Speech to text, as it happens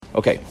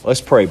Okay,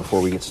 let's pray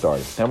before we get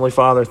started. Heavenly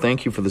Father,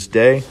 thank you for this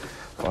day.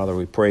 Father,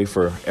 we pray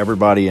for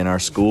everybody in our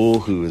school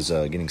who is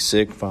getting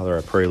sick. Father,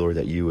 I pray, Lord,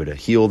 that you would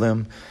heal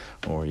them,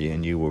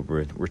 and you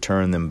would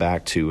return them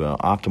back to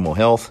optimal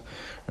health.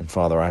 And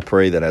Father, I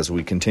pray that as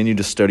we continue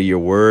to study your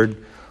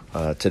word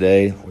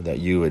today, that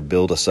you would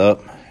build us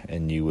up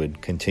and you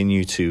would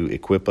continue to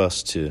equip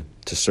us to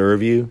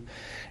serve you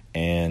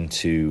and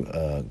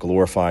to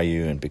glorify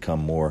you and become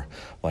more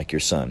like your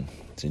Son.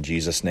 It's in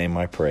Jesus' name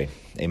I pray.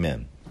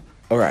 Amen.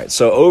 All right,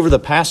 so over the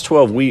past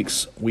 12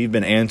 weeks, we've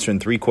been answering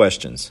three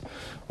questions.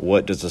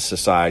 What does a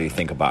society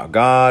think about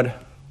God?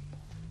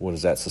 What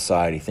does that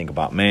society think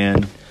about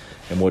man?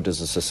 And what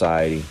does a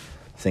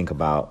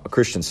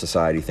Christian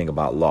society think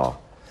about law?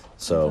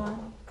 So,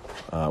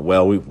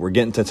 we're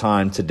getting to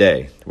time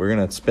today. We're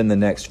going to spend the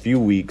next few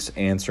weeks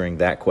answering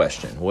that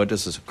question. What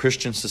does a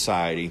Christian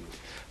society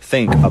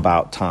think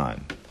about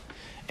time?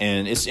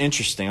 And it's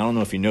interesting, I don't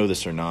know if you know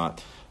this or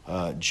not,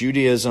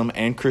 Judaism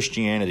and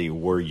Christianity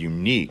were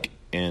unique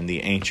in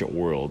the ancient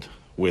world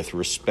with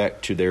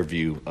respect to their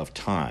view of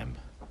time.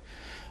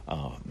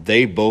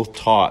 They both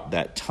taught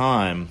that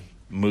time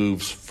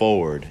moves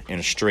forward in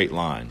a straight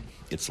line.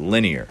 It's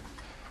linear.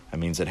 That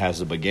means it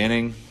has a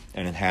beginning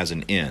and it has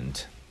an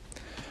end.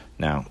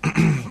 Now,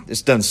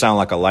 this doesn't sound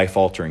like a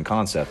life-altering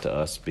concept to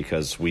us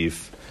because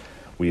we've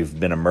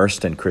been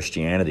immersed in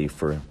Christianity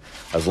for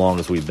as long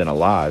as we've been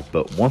alive.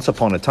 But once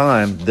upon a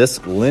time,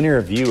 this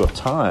linear view of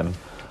time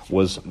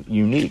was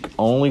unique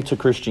only to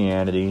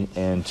Christianity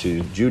and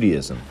to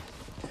Judaism.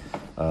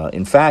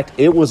 In fact,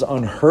 it was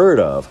unheard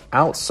of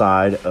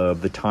outside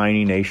of the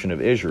tiny nation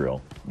of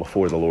Israel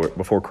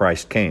before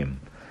Christ came.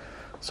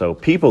 So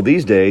people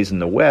these days in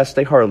the West,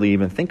 they hardly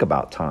even think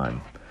about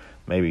time.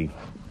 Maybe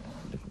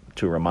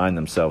to remind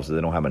themselves that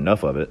they don't have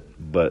enough of it.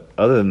 But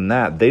other than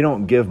that, they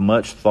don't give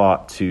much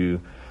thought to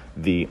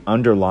the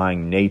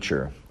underlying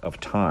nature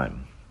of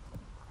time.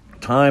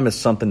 Time is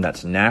something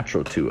that's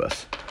natural to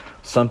us.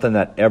 Something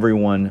that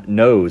everyone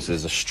knows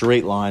is a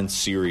straight line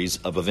series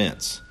of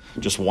events,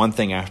 just one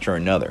thing after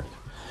another.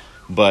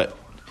 But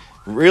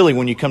really,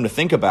 when you come to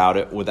think about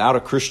it, without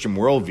a Christian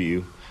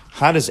worldview,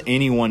 how does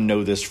anyone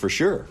know this for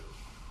sure?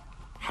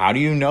 How do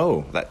you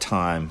know that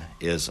time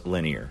is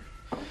linear?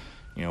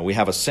 You know, we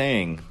have a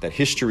saying that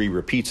history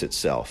repeats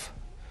itself.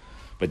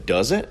 But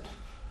does it?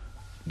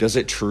 Does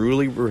it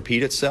truly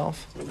repeat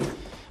itself?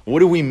 What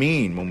do we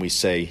mean when we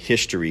say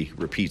history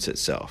repeats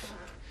itself?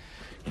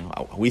 You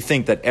know, we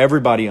think that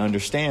everybody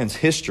understands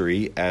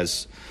history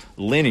as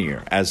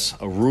linear, as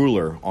a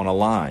ruler on a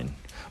line.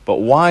 But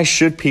why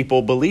should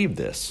people believe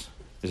this?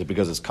 Is it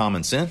because it's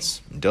common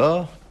sense?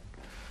 Duh.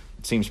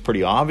 It seems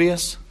pretty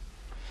obvious,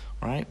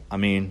 right? I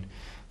mean,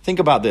 think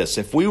about this.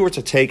 If we were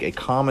to take a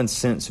common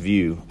sense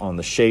view on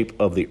the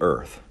shape of the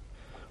earth,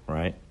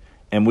 right,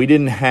 and we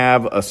didn't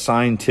have a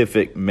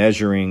scientific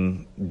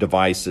measuring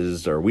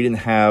devices or we didn't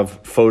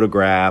have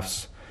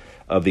photographs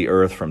of the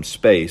earth from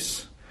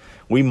space,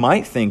 we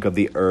might think of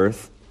the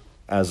earth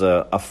as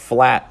a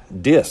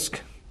flat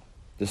disk,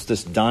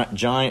 this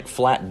giant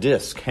flat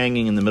disk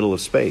hanging in the middle of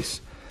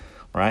space,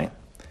 right?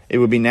 It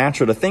would be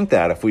natural to think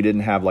that if we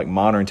didn't have like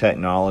modern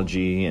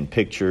technology and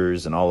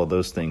pictures and all of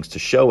those things to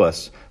show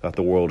us that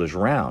the world is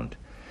round.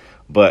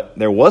 But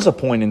there was a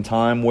point in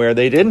time where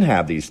they didn't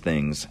have these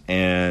things,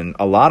 and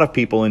a lot of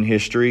people in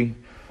history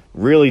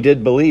really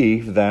did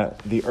believe that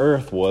the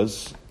earth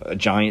was a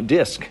giant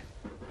disk,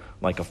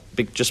 like a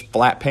big, just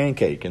flat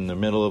pancake in the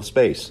middle of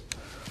space,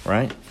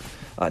 right?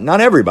 Not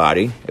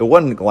everybody. It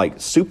wasn't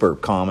like super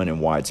common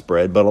and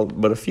widespread,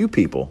 but a few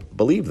people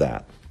believed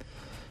that.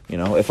 You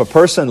know, if a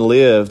person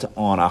lived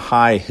on a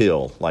high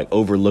hill, like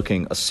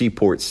overlooking a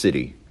seaport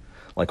city,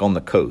 like on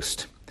the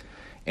coast,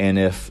 and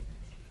if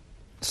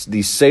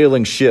these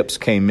sailing ships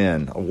came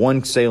in,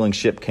 one sailing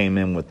ship came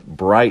in with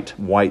bright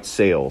white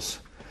sails,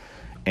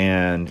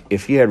 and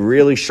if he had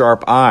really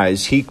sharp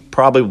eyes, he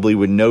probably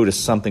would notice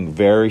something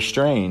very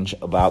strange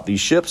about these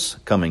ships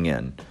coming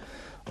in,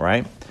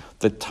 right?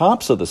 The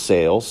tops of the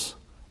sails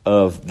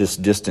of this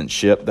distant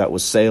ship that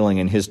was sailing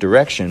in his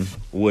direction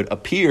would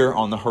appear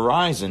on the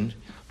horizon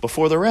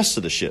before the rest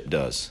of the ship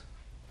does,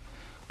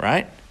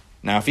 right?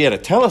 Now, if he had a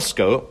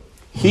telescope,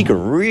 he could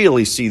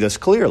really see this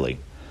clearly.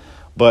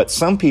 But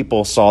some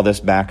people saw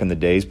this back in the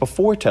days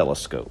before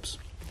telescopes.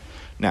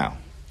 Now,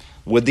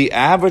 would the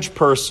average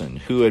person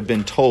who had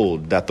been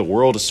told that the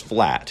world is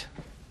flat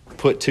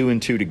put two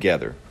and two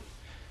together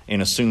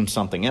and assume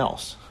something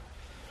else?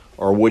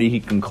 Or would he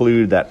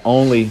conclude that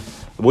only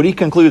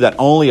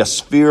a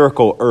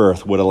spherical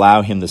earth would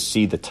allow him to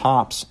see the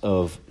tops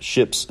of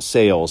ships'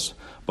 sails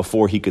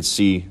before he could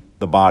see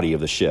the body of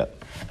the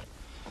ship?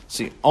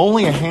 See,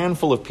 only a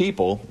handful of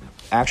people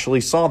actually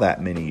saw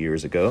that many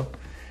years ago,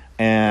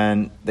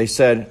 and they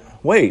said,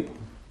 "Wait,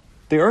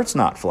 the Earth's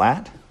not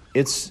flat.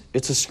 It's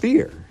a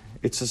sphere.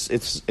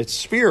 It's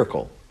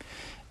spherical."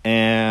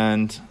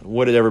 And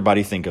what did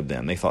everybody think of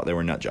them? They thought they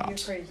were nut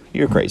jobs.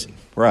 You're crazy,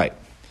 right?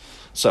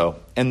 So,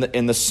 and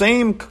the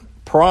same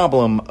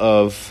problem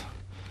of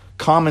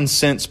common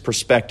sense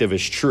perspective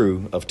is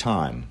true of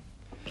time.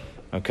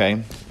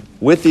 Okay?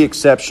 With the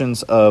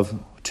exceptions of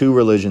two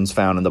religions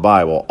found in the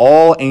Bible,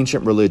 all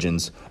ancient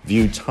religions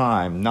viewed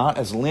time not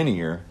as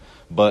linear,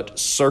 but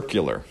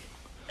circular.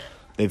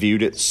 They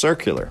viewed it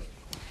circular.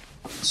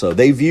 So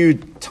they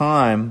viewed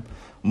time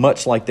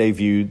much like they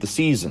viewed the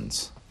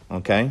seasons.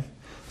 Okay?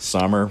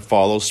 Summer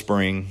follows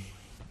spring,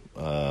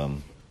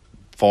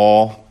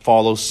 fall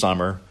follows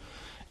summer,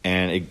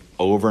 and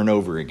over and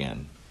over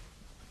again,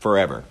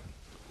 forever.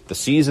 The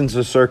seasons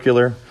are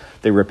circular.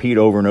 They repeat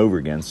over and over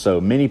again.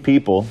 So many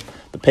people,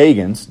 the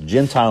pagans,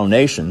 Gentile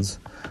nations,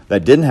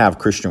 that didn't have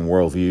Christian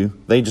worldview,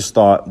 they just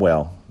thought,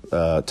 well,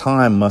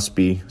 time must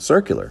be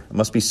circular. It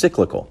must be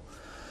cyclical.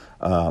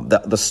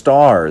 The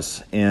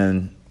stars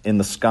in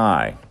the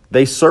sky,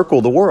 they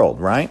circle the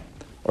world, right?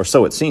 Or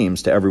so it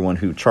seems to everyone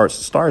who charts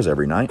the stars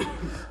every night,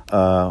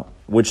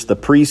 which the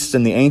priests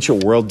in the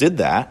ancient world did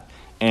that,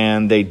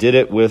 and they did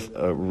it with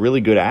a really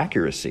good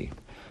accuracy,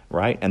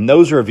 right? And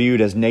those are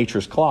viewed as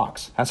nature's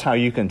clocks. That's how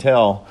you can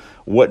tell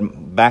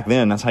back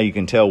then, that's how you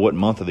can tell what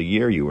month of the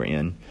year you were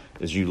in,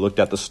 is you looked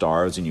at the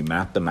stars and you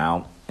mapped them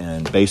out,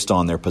 and based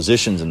on their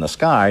positions in the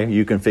sky,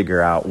 you can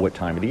figure out what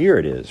time of the year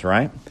it is,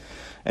 right?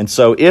 And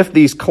so if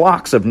these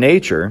clocks of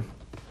nature,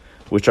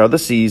 which are the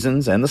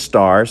seasons and the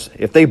stars,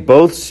 if they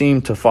both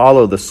seem to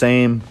follow the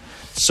same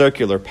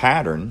circular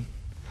pattern,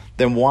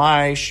 then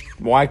why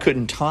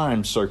couldn't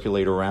time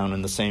circulate around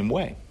in the same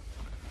way?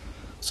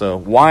 So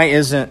why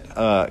isn't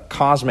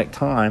cosmic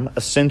time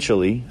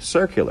essentially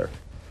circular?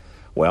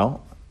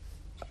 Well,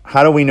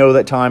 how do we know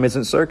that time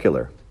isn't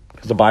circular?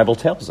 Because the Bible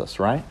tells us,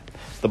 right?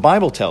 The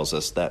Bible tells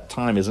us that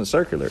time isn't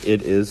circular.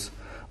 It is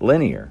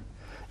linear.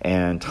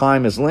 And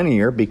time is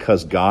linear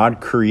because God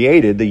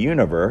created the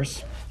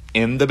universe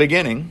in the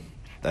beginning.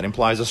 That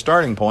implies a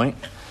starting point.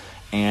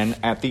 And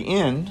at the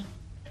end,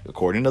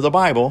 according to the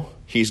Bible,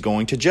 He's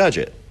going to judge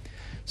it.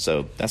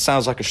 So that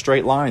sounds like a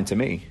straight line to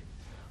me.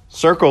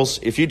 Circles,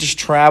 if you just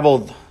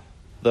traveled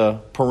the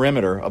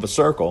perimeter of a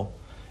circle,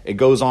 it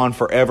goes on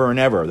forever and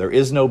ever. There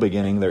is no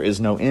beginning, there is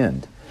no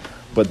end.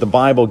 But the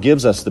Bible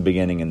gives us the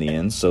beginning and the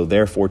end, so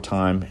therefore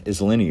time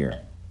is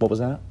linear. What was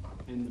that?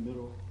 In the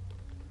middle.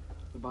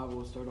 The Bible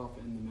will start off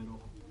in the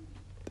middle.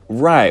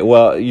 Right.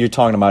 Well, you're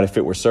talking about if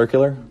it were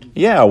circular?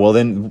 Yeah, well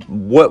then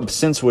what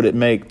sense would it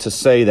make to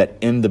say that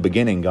in the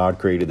beginning God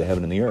created the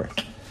heaven and the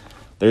earth?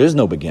 There is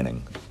no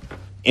beginning.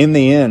 In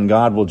the end,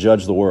 God will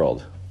judge the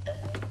world.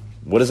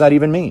 What does that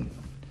even mean?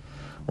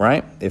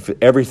 Right? If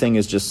everything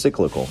is just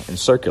cyclical and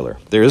circular.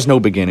 There is no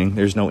beginning,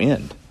 there's no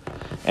end.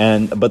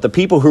 But the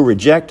people who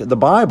reject the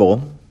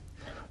Bible,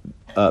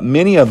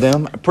 many of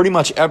them, pretty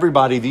much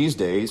everybody these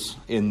days,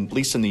 at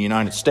least in the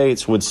United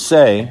States, would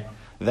say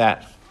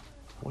that,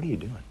 what are you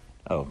doing?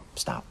 Oh,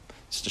 stop.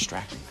 It's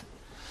distracting.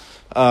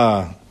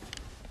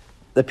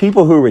 The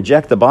people who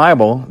reject the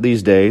Bible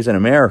these days in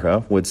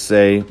America would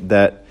say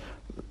that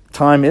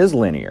time is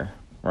linear,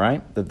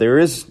 right? That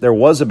there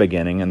was a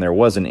beginning and there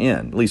was an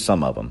end, at least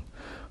some of them.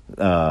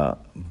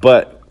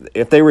 But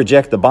if they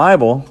reject the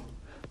Bible,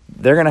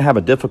 they're going to have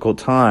a difficult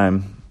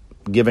time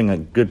giving a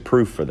good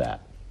proof for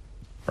that,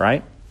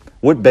 right?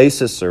 What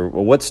basis or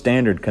what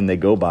standard can they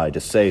go by to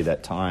say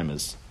that time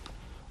is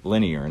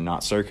linear and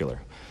not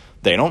circular?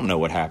 They don't know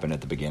what happened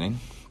at the beginning.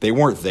 They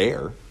weren't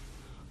there,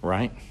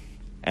 right?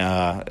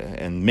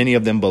 And many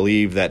of them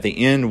believe that the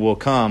end will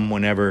come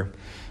whenever,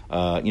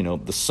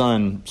 the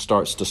sun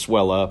starts to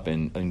swell up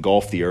and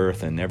engulf the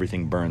earth and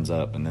everything burns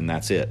up, and then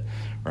that's it,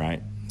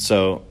 right?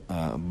 So,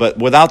 but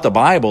without the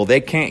Bible,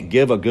 they can't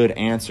give a good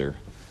answer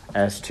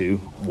as to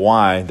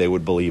why they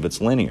would believe it's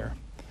linear.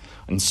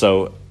 And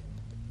so,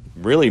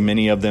 really,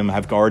 many of them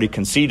have already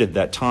conceded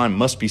that time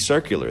must be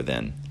circular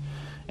then.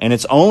 And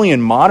it's only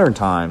in modern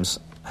times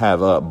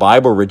have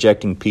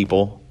Bible-rejecting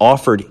people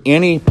offered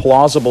any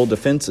plausible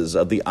defenses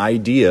of the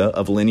idea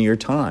of linear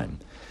time.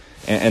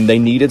 And they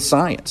needed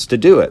science to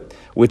do it,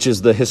 which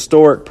is the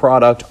historic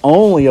product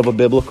only of a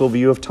biblical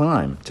view of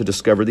time to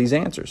discover these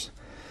answers.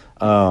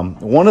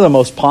 One of the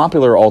most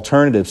popular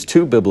alternatives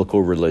to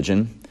biblical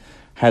religion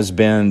has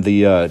been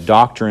the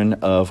doctrine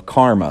of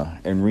karma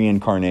and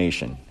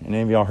reincarnation.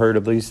 Any of y'all heard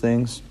of these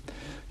things?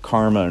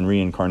 Karma and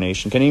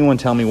reincarnation. Can anyone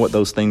tell me what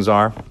those things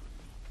are?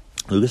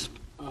 Lucas?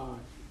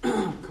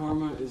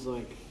 Karma is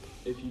like,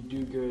 if you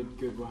do good,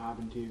 good will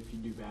happen to you. If you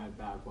do bad,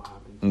 bad will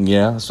happen to you.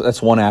 Yeah, so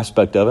that's one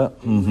aspect of it.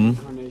 Mm-hmm.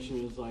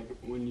 Reincarnation is like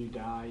when you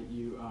die,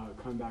 you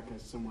come back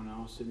as someone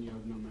else and you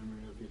have no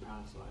memory of your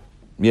past life.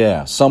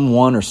 Yeah,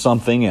 someone or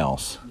something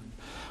else.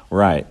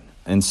 Right.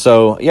 And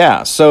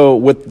so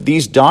with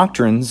these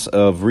doctrines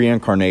of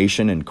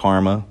reincarnation and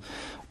karma,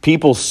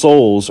 people's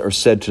souls are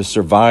said to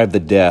survive the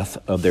death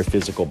of their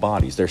physical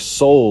bodies. Their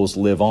souls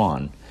live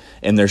on,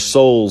 and their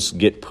souls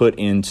get put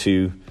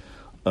into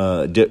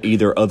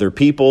either other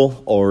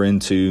people or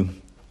into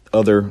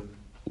other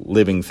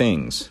living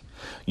things.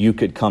 You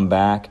could come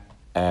back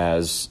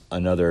as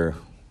another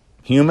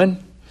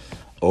human,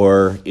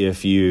 or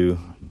if you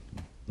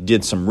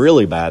did some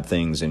really bad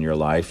things in your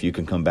life, you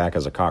can come back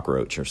as a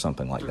cockroach or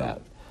something like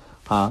that.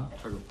 Huh?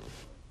 Turtle.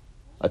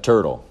 A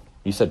turtle.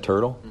 You said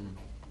turtle? Mm-hmm.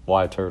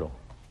 Why a turtle?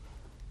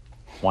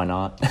 Why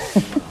not?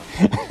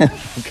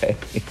 Okay.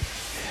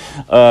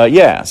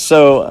 That's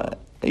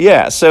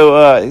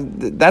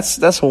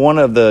one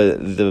of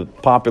the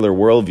popular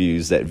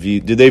worldviews that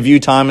do they view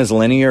time as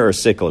linear or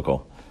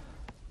cyclical?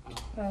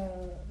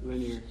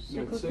 Linear.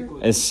 No, it's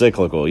cyclical. It's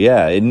cyclical,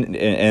 yeah.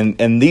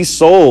 And these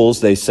souls,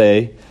 they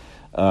say,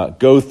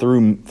 go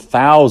through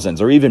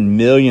thousands or even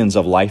millions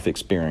of life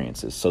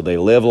experiences. So they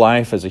live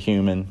life as a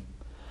human.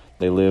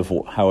 They live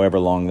however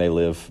long they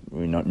live,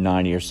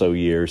 90 or so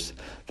years.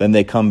 Then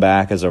they come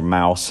back as a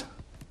mouse.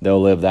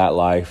 They'll live that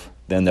life.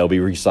 Then they'll be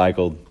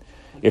recycled.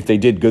 If they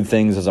did good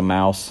things as a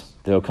mouse,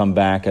 they'll come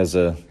back as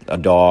a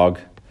dog.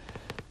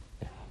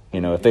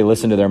 If they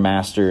listened to their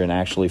master and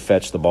actually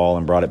fetched the ball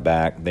and brought it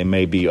back, they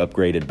may be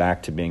upgraded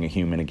back to being a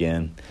human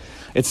again.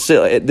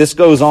 This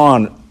goes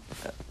on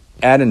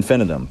ad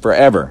infinitum,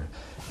 forever.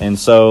 And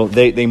so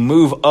they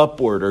move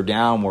upward or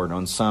downward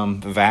on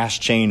some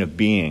vast chain of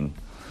being.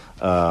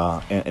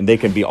 And they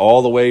can be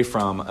all the way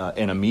from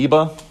an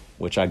amoeba,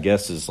 which I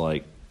guess is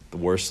like the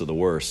worst of the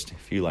worst.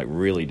 If you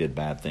really did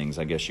bad things,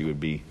 I guess you would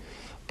be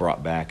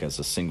brought back as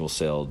a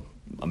single-celled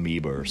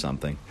amoeba or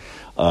something.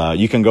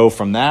 You can go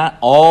from that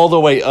all the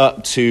way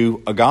up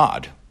to a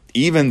god,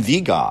 even the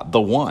God,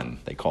 the one,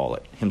 they call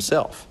it,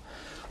 himself.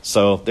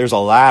 So there's a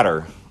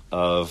ladder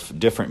of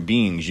different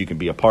beings you can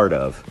be a part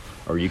of,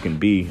 or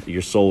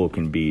your soul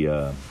can be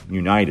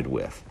united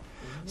with.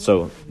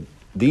 So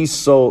these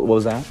souls, what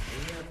was that?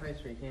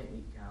 You can't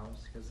eat cows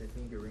because they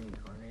think you're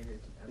reincarnated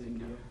as a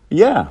cow.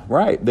 Yeah,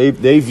 right.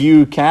 They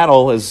view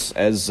cattle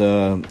as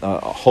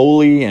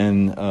holy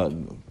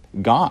and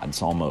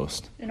gods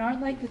almost. And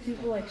aren't the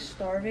people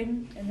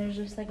starving and there's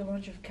just a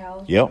bunch of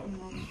cows? Yep.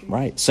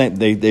 Right. Same.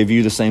 They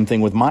view the same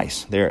thing with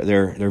mice.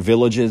 Their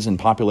villages and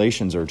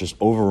populations are just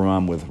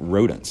overrun with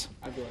rodents.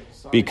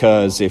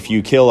 Because if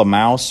you kill a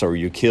mouse or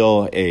you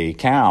kill a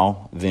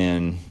cow,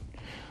 then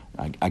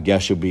I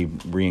guess you'll be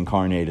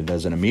reincarnated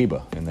as an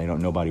amoeba, and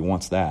nobody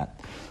wants that.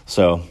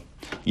 So,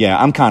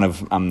 yeah, I'm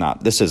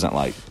not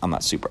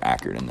super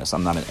accurate in this.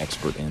 I'm not an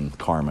expert in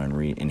karma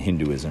and in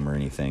Hinduism or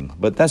anything,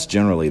 but that's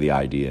generally the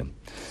idea.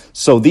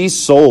 So these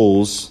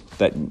souls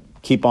that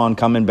keep on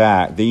coming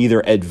back, they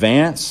either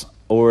advance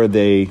or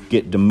they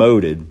get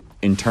demoted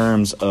in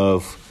terms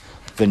of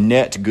the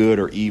net good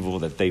or evil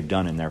that they've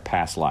done in their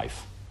past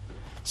life.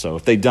 So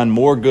if they've done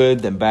more good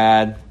than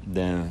bad,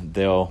 then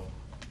they'll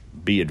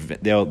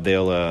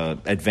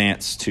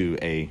advance to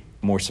a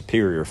more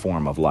superior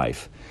form of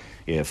life.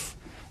 If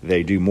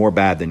they do more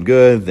bad than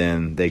good,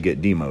 then they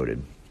get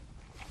demoted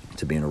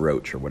to being a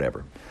roach or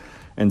whatever.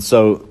 And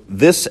so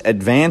this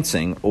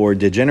advancing or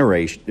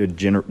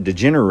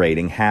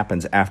degenerating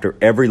happens after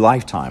every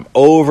lifetime,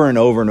 over and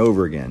over and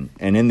over again.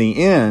 And in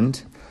the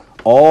end,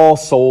 all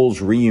souls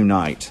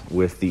reunite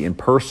with the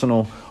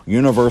impersonal,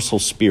 universal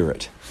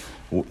spirit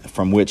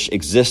from which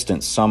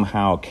existence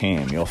somehow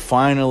came. You'll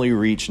finally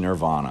reach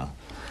nirvana,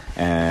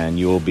 and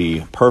you'll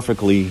be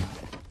perfectly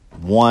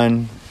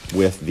one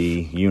with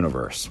the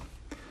universe,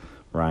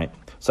 right?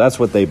 So that's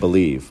what they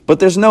believe. But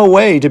there's no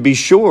way to be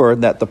sure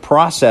that the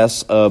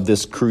process of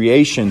this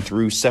creation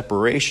through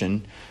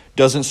separation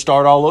doesn't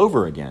start all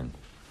over again,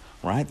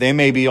 right? They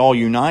may be all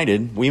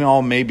united. We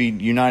all may be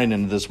united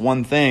into this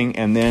one thing,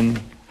 and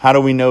then how do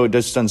we know it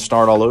just doesn't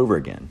start all over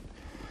again?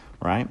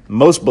 Right?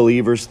 Most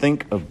believers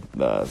think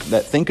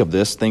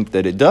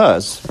that it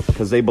does,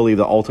 because they believe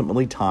that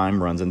ultimately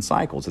time runs in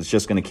cycles. It's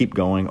just going to keep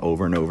going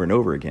over and over and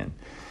over again.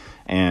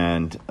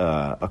 And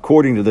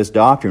according to this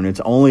doctrine, it's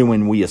only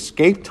when we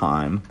escape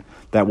time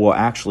that we'll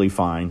actually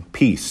find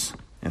peace.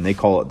 And they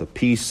call it the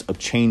peace of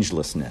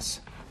changelessness.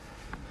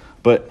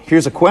 But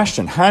here's a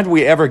question. How did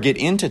we ever get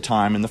into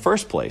time in the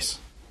first place?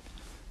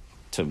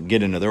 To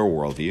get into their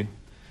worldview.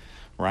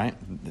 Right?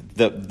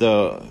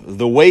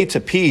 The way to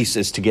peace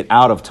is to get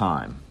out of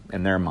time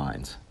in their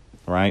minds,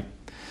 right?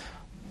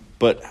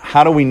 But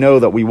how do we know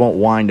that we won't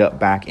wind up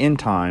back in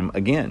time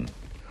again?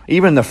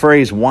 Even the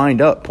phrase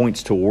wind up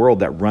points to a world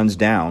that runs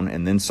down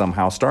and then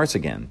somehow starts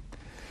again.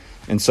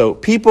 And so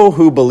people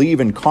who believe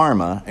in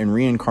karma and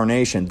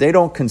reincarnation, they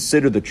don't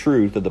consider the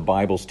truth of the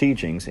Bible's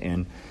teachings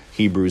in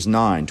Hebrews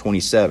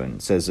 9:27.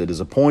 It says it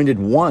is appointed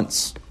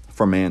once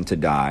for man to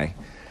die,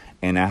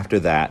 and after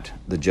that,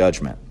 the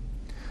judgment.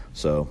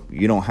 So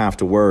you don't have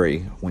to worry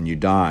when you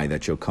die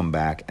that you'll come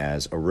back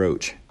as a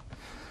roach,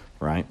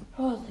 right?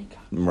 Oh, thank God.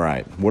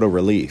 Right. What a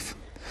relief.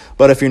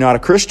 But if you're not a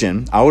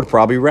Christian, I would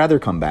probably rather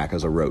come back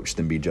as a roach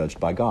than be judged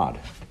by God.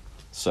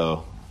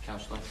 So,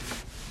 Couch life for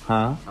me.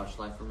 Huh? Couch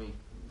life for me.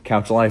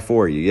 Couch life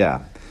for you,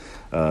 yeah.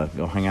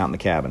 Go hang out in the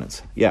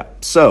cabinets. Yeah.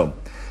 So,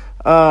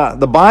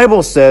 the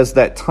Bible says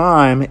that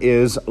time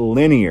is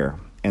linear,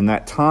 and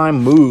that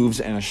time moves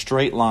in a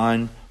straight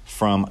line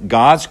from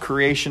God's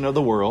creation of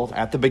the world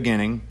at the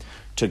beginning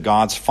to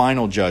God's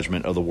final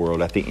judgment of the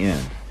world at the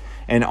end.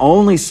 And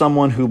only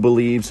someone who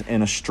believes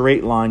in a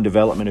straight line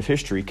development of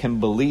history can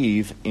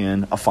believe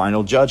in a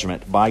final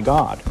judgment by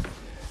God,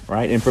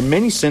 right? And for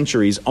many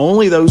centuries,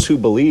 only those who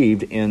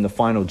believed in the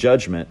final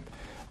judgment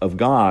of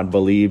God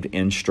believed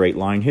in straight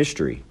line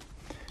history.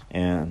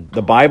 And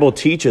the Bible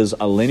teaches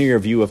a linear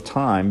view of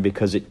time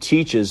because it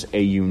teaches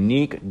a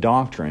unique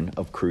doctrine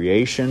of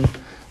creation,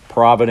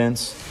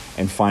 providence,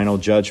 and final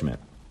judgment.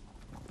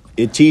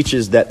 It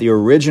teaches that the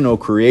original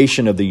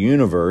creation of the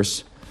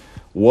universe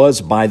was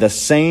by the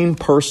same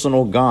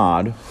personal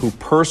God who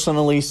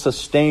personally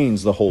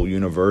sustains the whole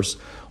universe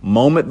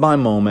moment by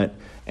moment,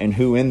 and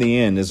who in the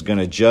end is going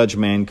to judge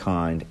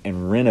mankind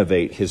and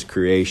renovate his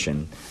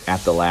creation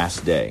at the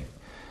last day.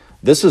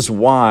 This is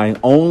why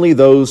only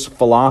those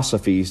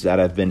philosophies that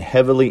have been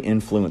heavily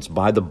influenced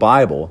by the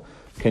Bible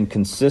can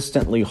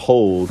consistently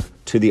hold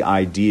to the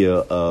idea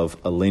of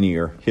a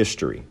linear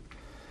history.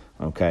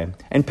 Okay?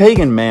 And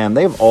pagan man,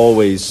 they've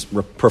always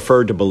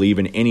preferred to believe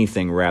in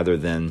anything rather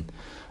than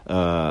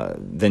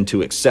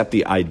to accept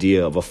the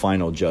idea of a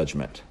final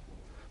judgment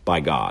by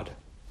God.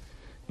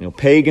 You know,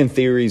 pagan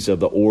theories of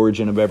the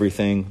origin of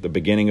everything, the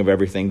beginning of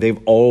everything, they've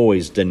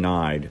always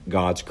denied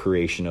God's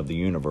creation of the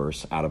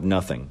universe out of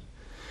nothing.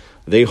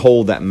 They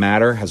hold that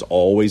matter has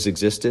always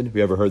existed. Have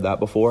you ever heard that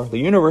before? The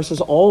universe has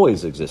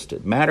always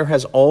existed. Matter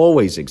has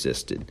always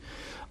existed.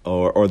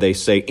 Or they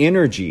say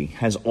energy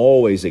has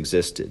always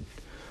existed.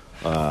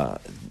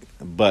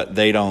 But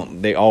they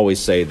always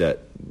say that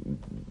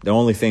the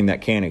only thing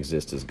that can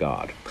exist is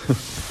God.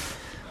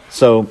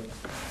 So,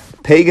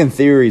 pagan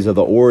theories of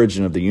the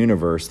origin of the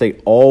universe, they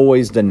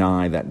always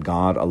deny that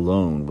God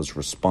alone was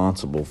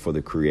responsible for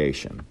the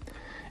creation.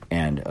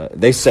 And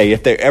they say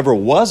if there ever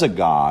was a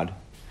God,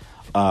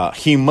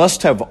 he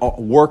must have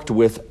worked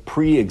with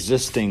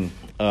pre-existing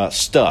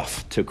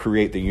stuff to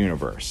create the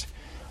universe,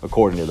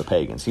 according to the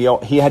pagans. He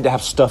had to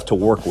have stuff to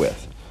work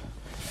with.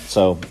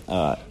 So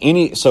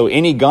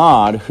any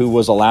God who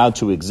was allowed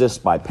to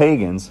exist by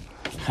pagans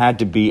had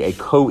to be a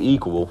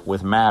co-equal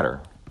with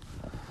matter.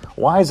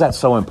 Why is that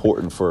so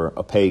important for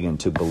a pagan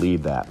to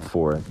believe that,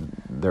 for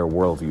their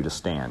worldview to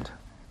stand?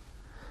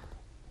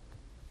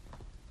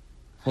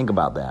 Think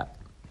about that.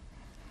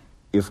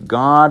 If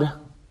God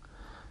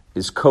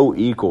is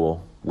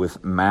co-equal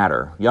with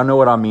matter, y'all know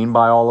what I mean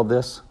by all of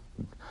this?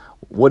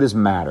 What is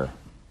matter?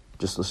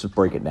 Let's just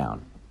break it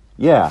down.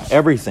 Yeah,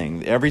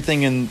 everything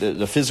in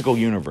the physical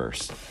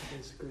universe.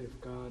 Basically,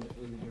 if God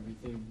and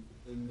everything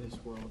in this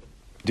world.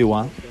 Do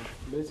what?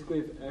 Basically,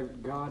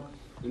 if God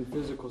and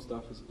physical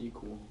stuff is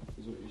equal,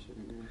 is what you're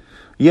saying. Right?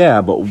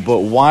 Yeah, but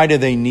why do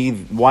they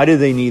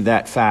need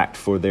that fact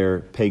for their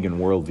pagan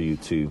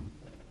worldview to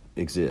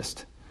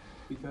exist?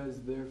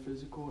 Because they're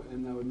physical,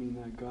 and that would mean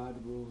that God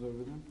rules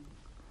over them.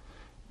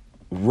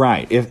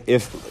 Right.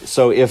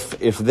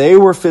 If they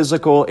were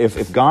physical,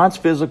 if God's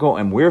physical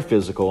and we're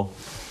physical,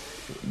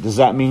 does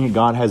that mean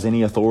God has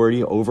any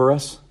authority over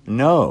us?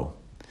 No.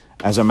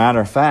 As a matter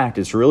of fact,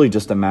 it's really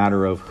just a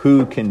matter of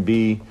who can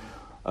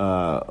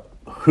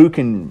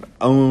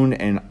own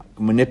and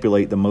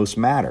manipulate the most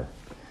matter.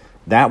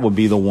 That would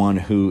be the one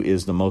who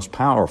is the most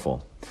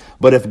powerful.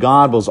 But if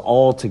God was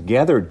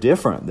altogether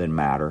different than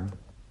matter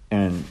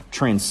and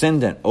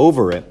transcendent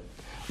over it,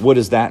 what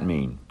does that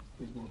mean?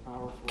 He's more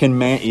powerful. Can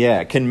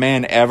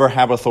man ever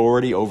have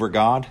authority over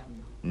God?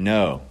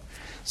 No.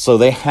 So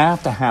they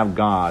have to have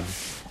God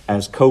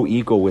as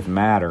co-equal with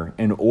matter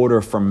in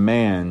order for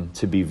man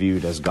to be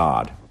viewed as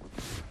God.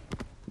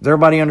 Does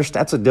everybody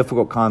understand? That's a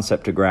difficult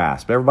concept to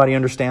grasp. Everybody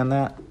understand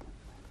that?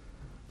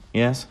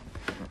 Yes?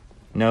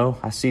 No?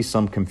 I see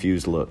some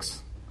confused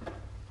looks.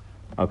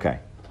 Okay.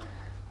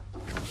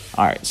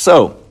 All right.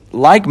 So,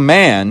 like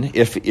man,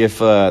 if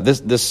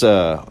this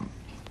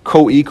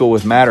co-equal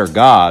with matter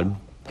God,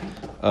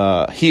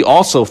 he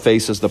also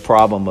faces the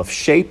problem of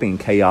shaping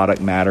chaotic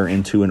matter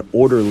into an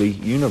orderly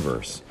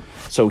universe.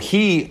 So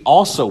he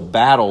also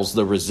battles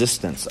the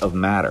resistance of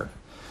matter.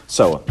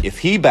 So if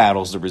he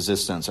battles the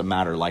resistance of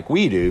matter like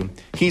we do,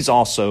 he's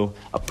also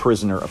a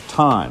prisoner of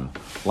time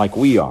like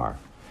we are.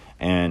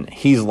 And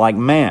he's like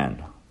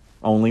man,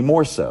 only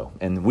more so.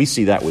 And we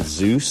see that with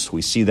Zeus.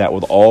 We see that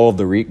with all of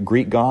the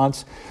Greek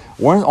gods.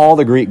 Weren't all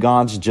the Greek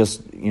gods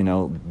just,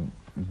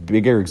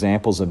 bigger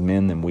examples of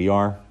men than we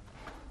are?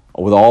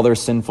 With all their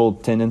sinful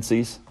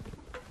tendencies?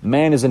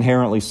 Man is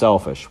inherently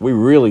selfish. We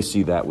really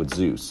see that with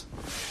Zeus.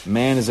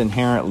 Man is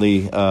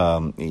inherently,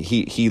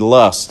 he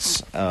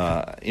lusts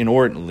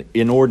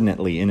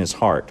inordinately in his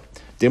heart.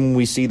 Didn't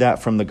we see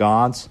that from the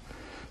gods?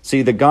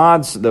 See, the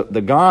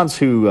gods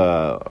who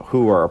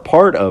are a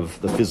part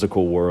of the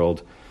physical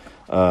world,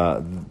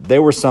 they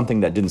were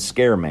something that didn't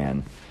scare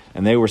man,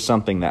 and they were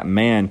something that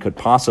man could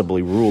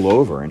possibly rule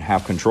over and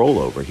have control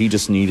over. He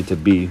just needed to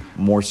be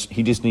more.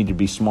 He just needed to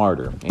be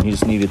smarter, and he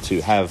just needed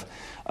to have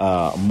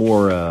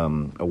more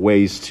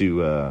ways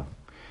to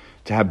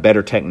have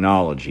better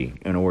technology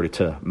in order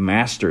to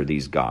master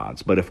these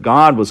gods. But if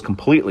God was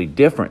completely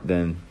different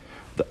than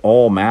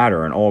all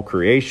matter and all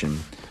creation,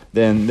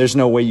 then there's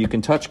no way you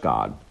can touch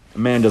God.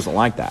 Man doesn't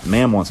like that.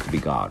 Man wants to be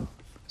God.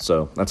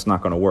 So that's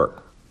not going to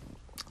work.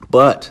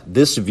 But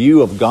this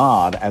view of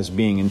God as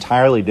being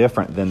entirely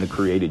different than the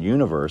created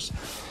universe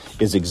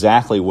is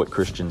exactly what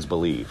Christians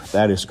believe.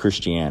 That is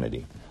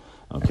Christianity.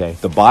 Okay?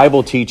 The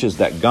Bible teaches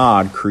that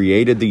God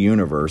created the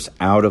universe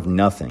out of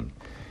nothing.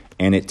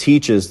 And it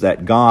teaches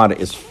that God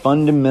is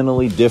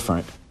fundamentally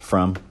different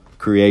from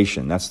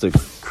creation. That's the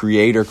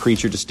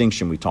creator-creature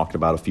distinction we talked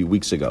about a few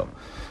weeks ago.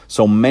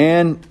 So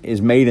man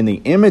is made in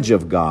the image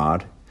of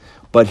God,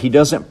 but he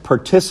doesn't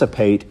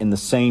participate in the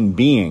same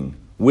being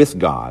with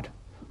God,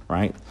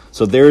 right?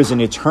 So there is an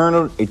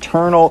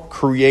eternal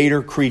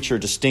creator-creature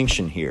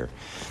distinction here.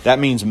 That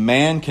means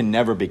man can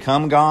never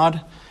become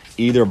God,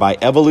 either by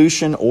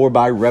evolution or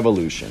by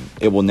revolution.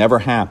 It will never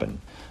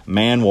happen.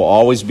 Man will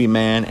always be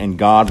man, and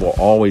God will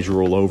always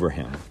rule over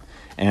him.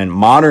 And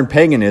modern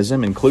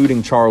paganism,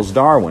 including Charles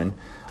Darwin,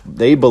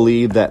 they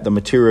believe that the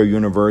material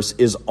universe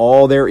is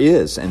all there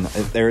is, and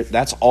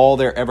that's all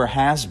there ever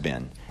has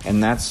been,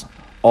 and that's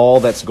all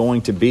that's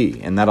going to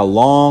be, and that a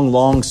long,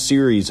 long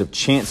series of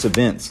chance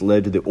events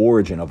led to the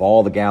origin of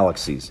all the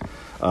galaxies.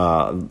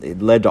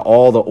 It led to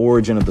all the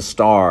origin of the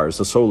stars,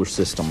 the solar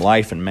system,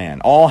 life, and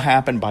man. All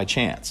happened by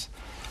chance.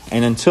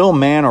 And until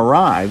man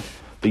arrived,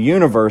 the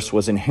universe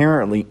was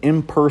inherently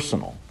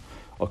impersonal,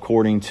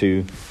 according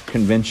to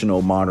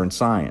conventional modern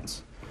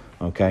science.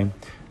 Okay?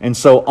 And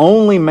so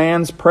only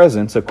man's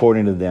presence,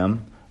 according to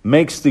them,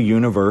 makes the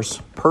universe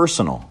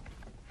personal.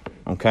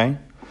 Okay?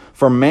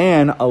 For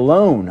man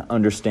alone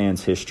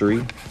understands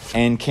history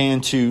and can,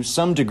 to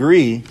some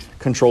degree,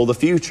 control the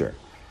future.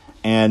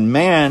 And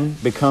man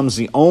becomes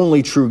the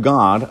only true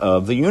God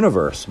of the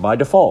universe by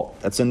default.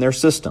 That's in their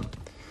system.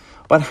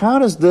 But how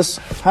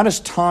does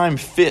time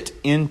fit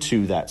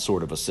into that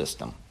sort of a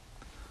system?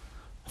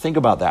 Think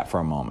about that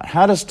for a moment.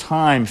 How does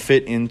time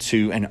fit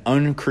into an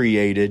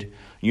uncreated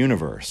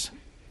universe?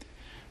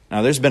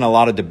 Now, there's been a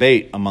lot of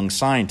debate among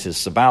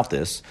scientists about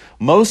this.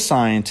 Most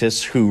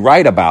scientists who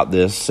write about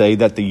this say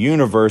that the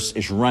universe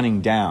is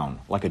running down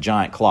like a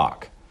giant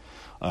clock,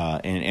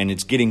 and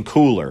it's getting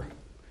cooler,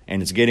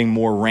 and it's getting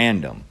more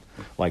random,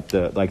 like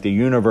the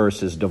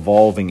universe is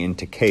devolving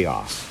into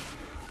chaos,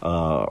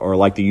 or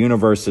like the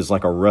universe is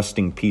like a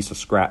rusting piece of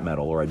scrap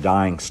metal or a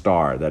dying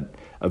star that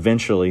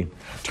eventually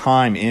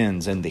time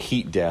ends in the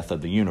heat death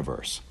of the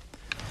universe.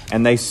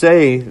 And they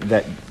say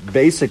that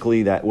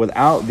basically that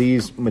without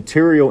these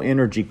material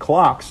energy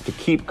clocks to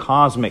keep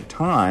cosmic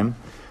time,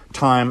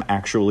 time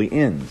actually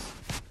ends.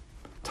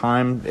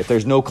 Time, if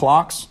there's no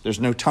clocks, there's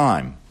no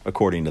time,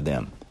 according to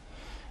them.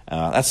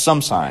 That's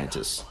some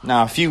scientists.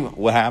 Now,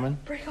 what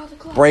happened? Break all the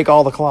clocks. Break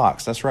all the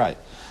clocks, that's right.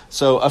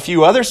 So a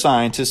few other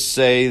scientists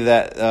say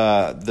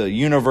that the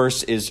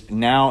universe is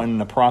now in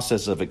the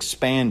process of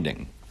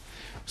expanding.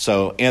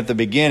 So at the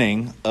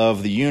beginning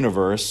of the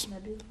universe,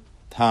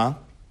 Nebula?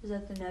 Is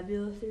that the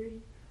nebula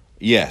theory?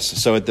 Yes.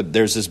 So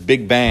there's this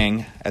Big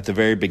Bang at the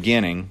very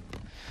beginning,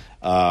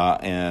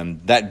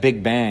 and that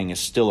Big Bang is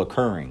still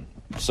occurring.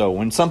 So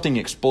when something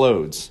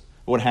explodes,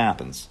 what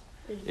happens?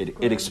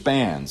 It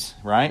expands,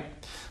 right?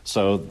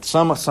 So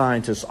some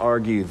scientists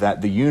argue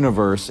that the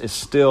universe is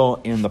still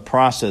in the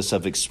process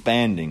of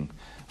expanding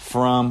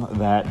from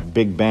that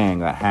Big Bang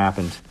that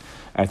happened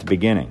at the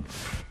beginning,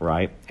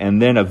 right?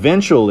 And then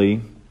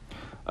eventually,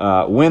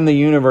 when the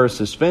universe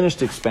is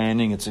finished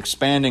expanding, it's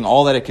expanding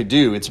all that it could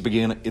do. It's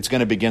going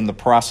to begin the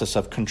process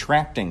of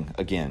contracting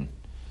again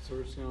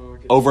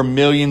over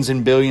millions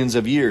and billions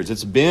of years.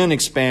 It's been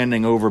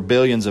expanding over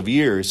billions of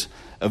years.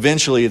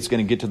 Eventually, it's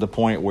going to get to the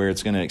point where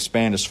it's going to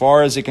expand as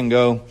far as it can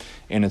go,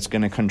 and it's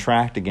going to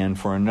contract again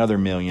for another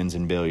millions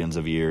and billions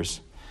of years.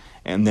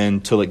 And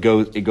then till it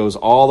goes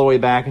all the way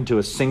back into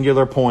a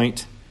singular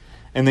point.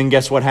 And then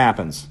guess what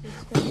happens?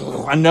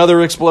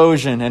 Another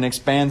explosion, and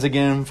expands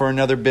again for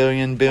another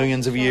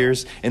billions of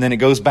years, and then it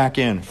goes back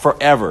in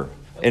forever,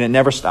 and it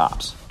never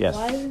stops. Yes.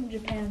 Why isn't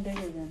Japan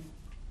bigger then?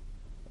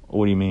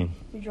 What do you mean?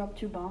 We dropped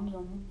 2 bombs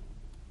on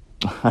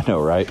them. I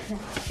know, right?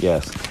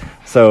 Yes.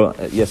 So,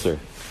 yes, sir.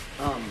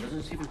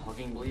 Doesn't Stephen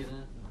Hawking believe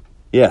that?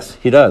 Yes,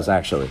 he does,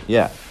 actually.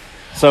 Yeah.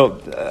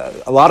 So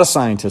a lot of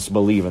scientists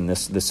believe in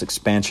this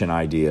expansion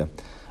idea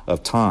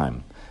of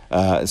time.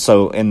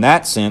 So in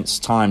that sense,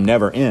 time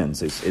never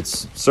ends.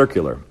 It's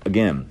circular,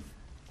 again.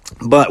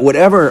 But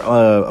whatever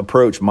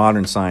approach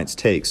modern science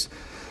takes,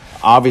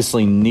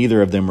 obviously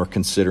neither of them are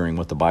considering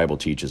what the Bible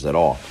teaches at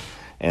all.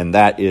 And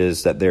that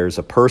is that there's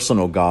a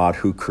personal God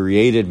who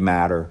created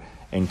matter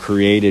and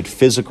created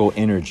physical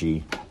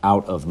energy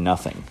out of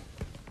nothing.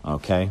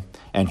 Okay?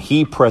 And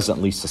he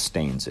presently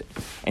sustains it.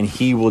 And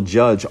he will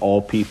judge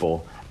all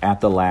people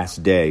at the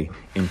last day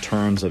in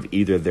terms of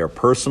either their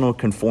personal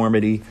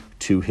conformity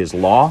to his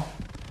law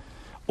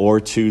or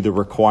to the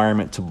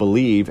requirement to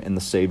believe in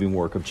the saving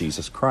work of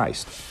Jesus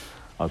Christ.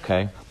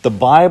 Okay? The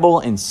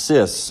Bible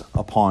insists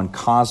upon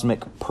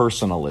cosmic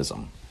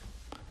personalism.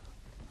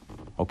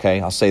 Okay?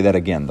 I'll say that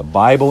again. The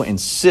Bible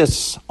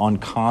insists on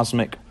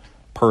cosmic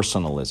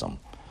personalism.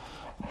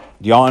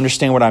 Do y'all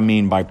understand what I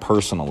mean by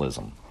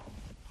personalism?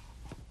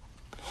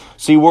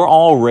 See, we're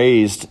all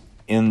raised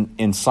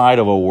inside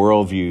of a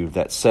worldview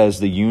that says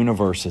the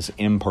universe is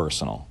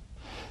impersonal.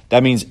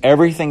 That means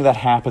everything that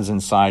happens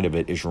inside of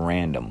it is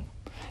random,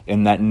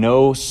 and that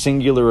no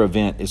singular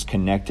event is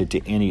connected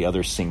to any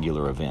other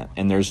singular event.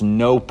 And there's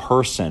no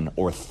person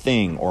or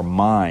thing or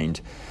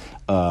mind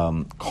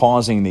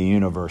causing the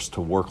universe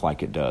to work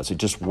like it does. It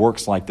just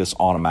works like this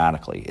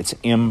automatically. It's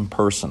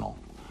impersonal,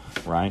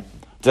 right?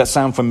 Does that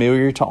sound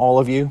familiar to all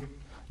of you?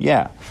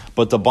 Yeah.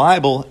 But the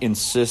Bible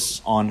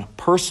insists on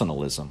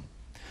personalism.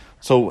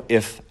 So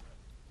if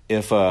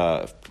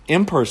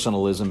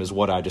impersonalism is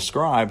what I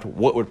described,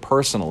 what would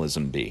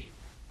personalism be?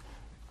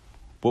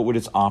 What would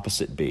its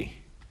opposite be?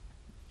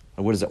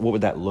 What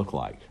would that look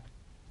like?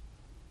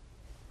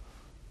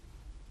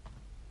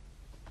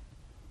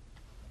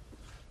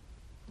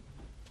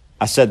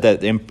 I said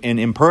that in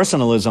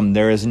impersonalism,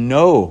 there is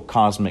no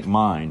cosmic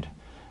mind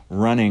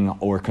running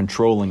or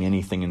controlling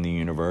anything in the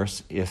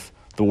universe. If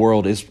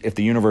the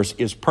universe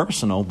is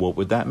personal, what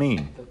would that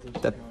mean?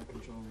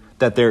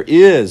 That there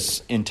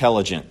is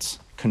intelligence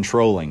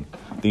controlling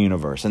the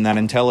universe, and that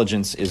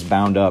intelligence is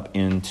bound up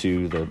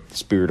into the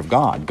Spirit of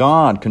God.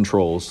 God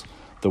controls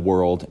the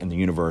world and the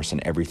universe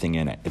and everything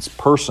in it. It's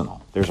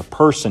personal. There's a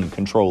person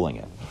controlling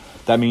it.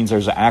 That means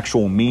there's an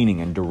actual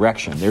meaning and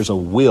direction. There's a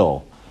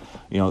will.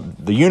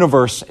 The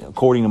universe,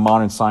 according to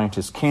modern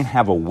scientists, can't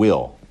have a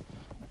will.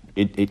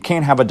 It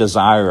can't have a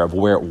desire of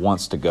where it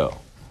wants to go.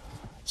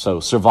 So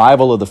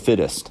survival of the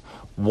fittest.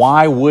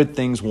 Why would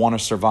things want to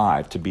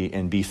survive to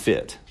be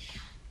fit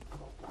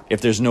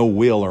if there's no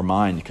will or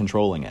mind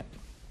controlling it?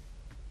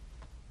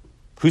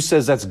 Who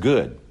says that's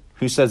good?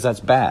 Who says that's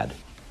bad?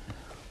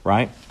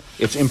 Right?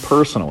 It's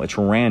impersonal. It's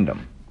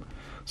random.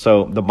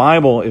 So the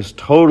Bible is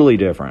totally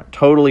different,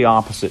 totally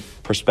opposite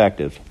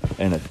perspective,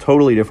 and a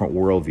totally different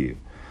worldview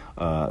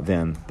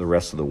than the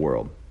rest of the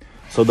world.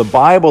 So the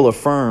Bible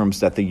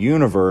affirms that the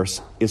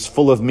universe is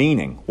full of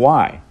meaning.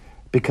 Why?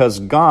 Because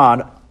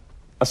God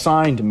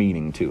assigned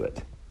meaning to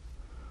it.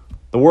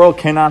 The world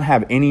cannot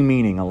have any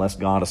meaning unless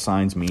God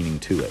assigns meaning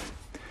to it.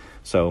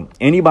 So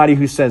anybody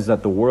who says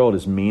that the world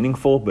is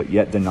meaningful but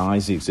yet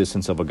denies the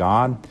existence of a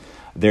God,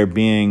 they're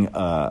being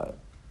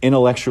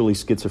intellectually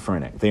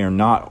schizophrenic. They are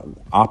not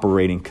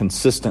operating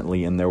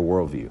consistently in their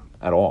worldview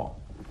at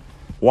all.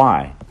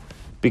 Why?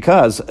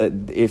 Because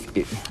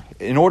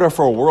in order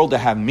for a world to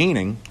have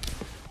meaning,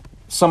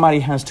 somebody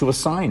has to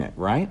assign it,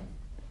 right?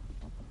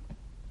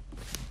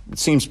 It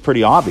seems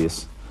pretty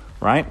obvious,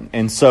 right?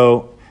 And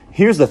so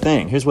here's the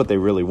thing. Here's what they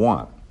really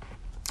want.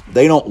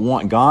 They don't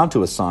want God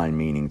to assign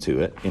meaning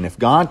to it. And if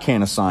God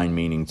can't assign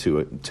meaning to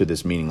it, to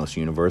this meaningless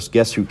universe,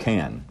 guess who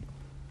can?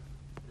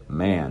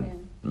 Man.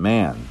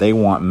 They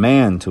want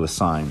man to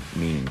assign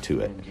meaning to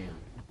it. Man can.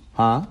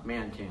 Huh?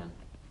 Man can.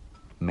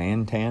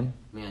 Man can?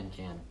 Man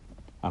can.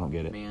 I don't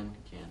get it. Man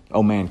can.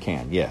 Oh, man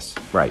can. Yes.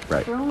 Right.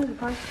 For only the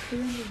price of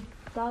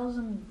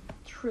 $300,000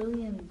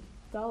 trillion.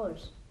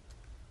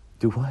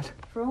 Do what?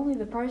 For only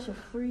the price of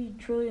 $3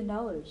 trillion.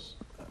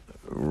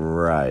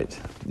 Right.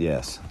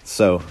 Yes.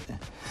 So,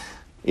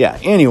 yeah.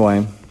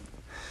 Anyway,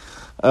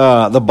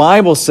 the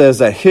Bible says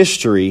that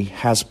history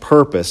has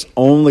purpose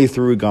only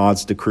through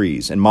God's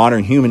decrees. And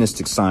modern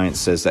humanistic science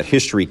says that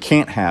history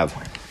can't have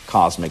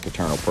cosmic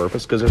eternal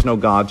purpose because there's no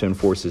God to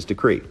enforce his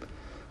decree.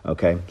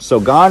 Okay? So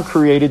God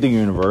created the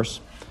universe,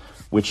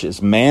 which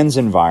is man's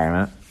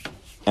environment,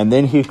 and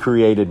then he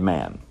created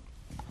man.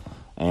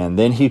 And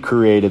then he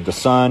created the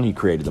sun, he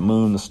created the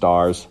moon, the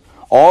stars,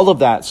 all of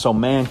that so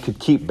man could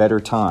keep better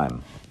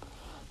time,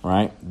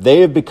 right?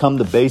 They have become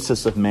the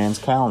basis of man's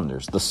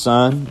calendars. The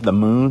sun, the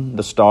moon,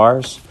 the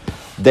stars,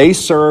 they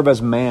serve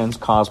as man's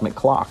cosmic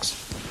clocks.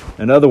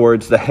 In other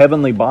words, the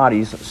heavenly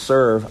bodies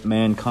serve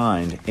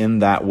mankind in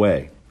that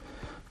way.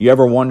 You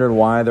ever wondered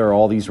why there are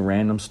all these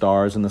random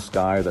stars in the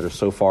sky that are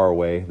so far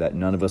away that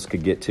none of us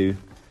could get to?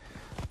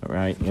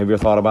 Right? Have you ever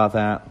thought about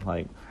that?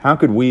 Like, how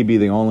could we be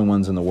the only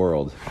ones in the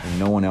world and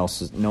no one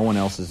else is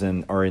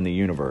in the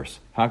universe?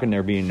 How can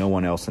there be no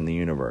one else in the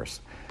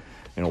universe?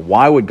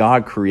 Why would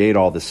God create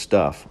all this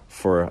stuff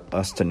for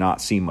us to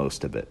not see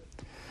most of it?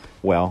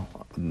 Well,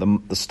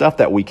 the stuff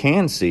that we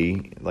can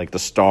see, like the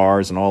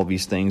stars and all of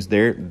these things,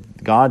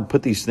 God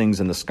put these things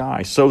in the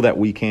sky so that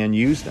we can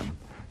use them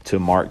to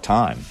mark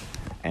time,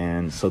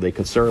 and so they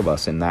could serve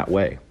us in that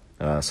way,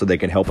 so they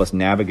can help us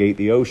navigate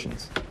the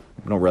oceans.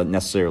 We don't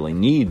necessarily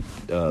need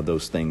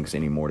those things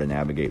anymore to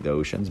navigate the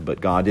oceans,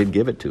 but God did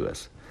give it to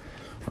us,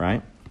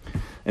 right?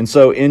 And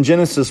so in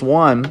Genesis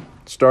 1,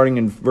 starting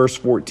in verse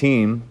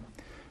 14,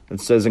 it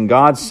says, "And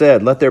God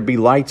said, let there be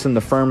lights in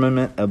the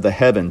firmament of the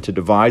heaven to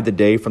divide the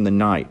day from the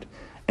night,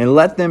 and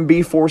let them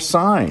be for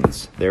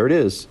signs," there it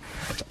is,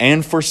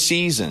 "and for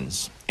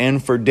seasons,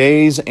 and for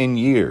days and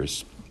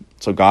years."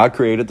 So God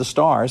created the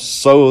stars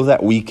so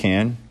that we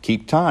can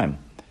keep time.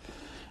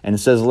 And it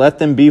says, "Let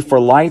them be for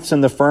lights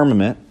in the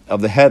firmament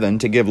of the heaven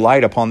to give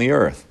light upon the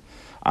earth."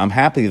 I'm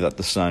happy that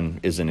the sun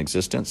is in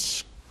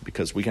existence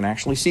because we can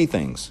actually see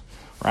things,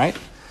 right?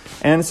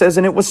 And it says,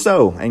 "And it was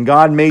so. And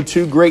God made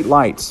two great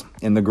lights,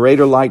 and the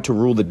greater light to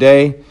rule the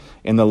day,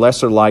 and the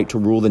lesser light to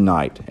rule the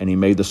night. And he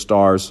made the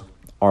stars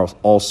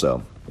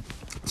also."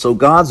 So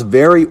God's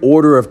very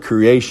order of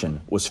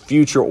creation was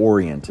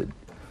future-oriented.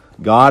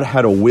 God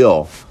had a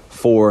will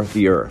for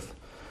the earth.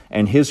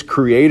 And his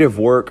creative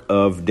work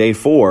of day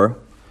 4,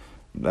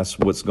 that's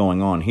what's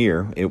going on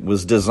here, it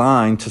was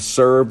designed to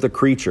serve the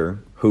creature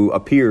who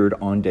appeared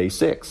on day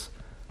 6.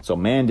 So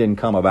man didn't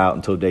come about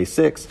until day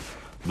 6,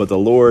 but the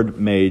Lord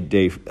made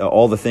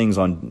all the things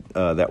on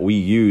that we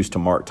use to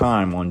mark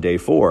time on day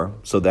 4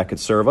 so that could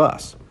serve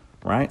us,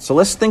 right? So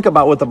let's think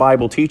about what the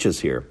Bible teaches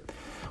here.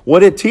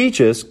 What it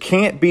teaches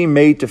can't be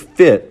made to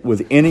fit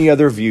with any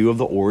other view of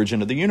the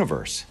origin of the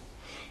universe.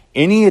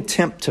 Any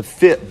attempt to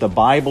fit the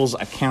Bible's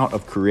account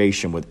of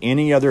creation with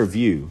any other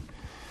view,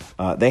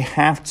 they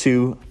have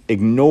to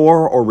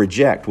ignore or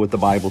reject what the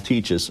Bible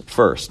teaches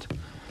first.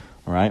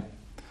 All right?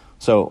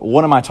 So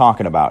what am I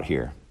talking about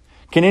here?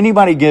 Can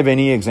anybody give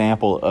any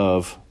example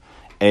of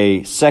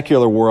a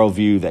secular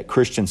worldview that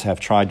Christians have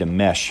tried to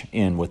mesh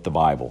in with the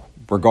Bible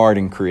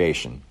regarding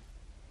creation?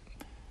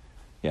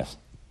 Yes?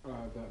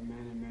 That man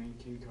and man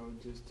can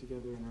coexist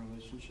together in a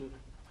relationship.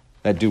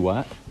 That do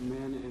what?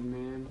 Man and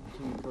man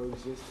can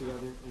coexist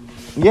together.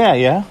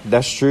 Yeah,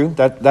 that's true.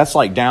 That's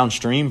like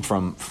downstream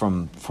from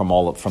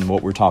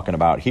what we're talking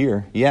about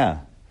here. Yeah.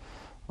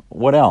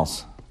 What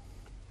else?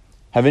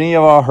 Have any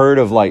of y'all heard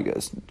of like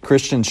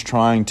Christians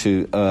trying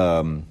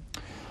to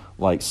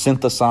like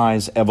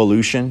synthesize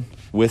evolution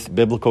with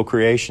biblical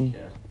creation?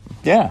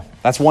 Yeah,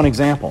 that's one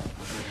example.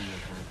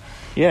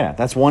 Yeah,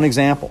 that's one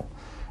example.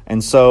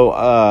 And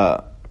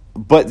so,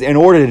 but in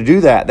order to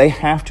do that, they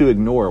have to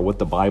ignore what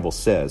the Bible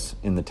says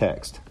in the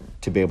text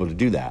to be able to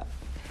do that,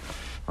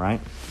 right?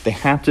 They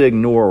have to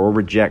ignore or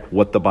reject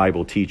what the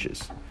Bible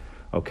teaches,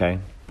 okay?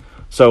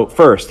 So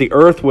first, the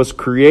earth was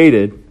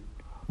created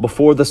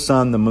before the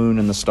sun, the moon,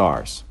 and the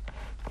stars.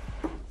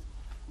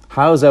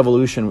 How does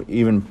evolution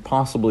even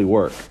possibly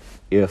work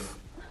if,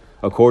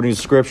 according to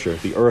Scripture,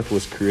 the earth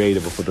was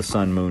created before the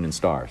sun, moon, and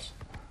stars?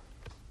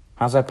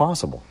 How's that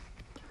possible?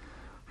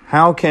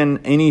 How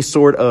can any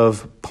sort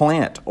of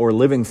plant or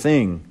living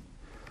thing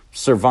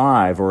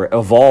survive or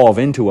evolve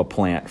into a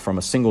plant from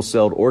a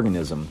single-celled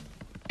organism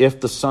if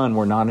the sun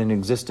were not in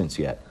existence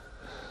yet?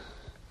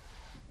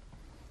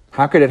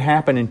 How could it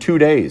happen in 2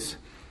 days?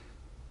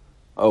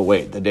 Oh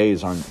wait, the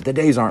days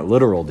aren't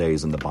literal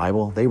days in the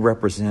Bible. They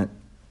represent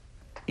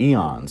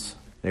eons.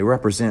 They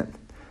represent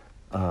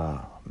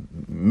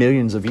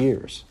millions of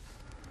years.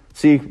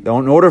 See, in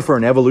order for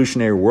an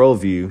evolutionary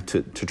worldview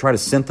to try to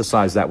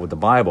synthesize that with the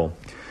Bible,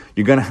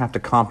 you're going to have to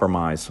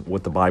compromise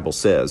what the Bible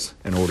says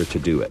in order to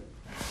do it.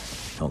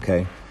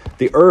 Okay?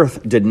 The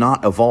earth did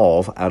not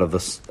evolve out of the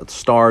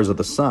stars of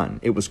the sun.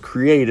 It was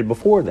created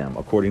before them,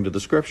 according to the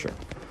Scripture.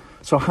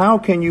 So how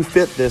can you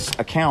fit this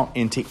account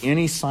into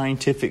any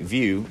scientific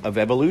view of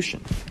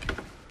evolution?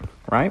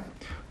 Right?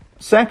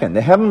 Second,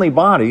 the heavenly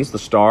bodies, the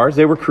stars,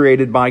 they were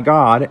created by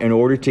God in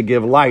order to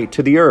give light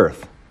to the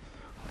earth.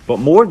 But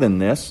more than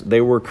this,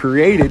 they were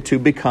created to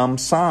become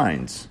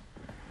signs.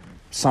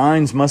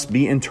 Signs must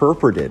be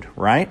interpreted,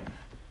 right?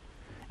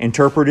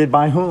 Interpreted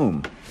by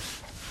whom?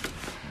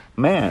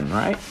 Man,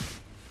 right?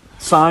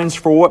 Signs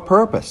for what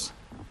purpose?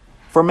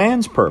 For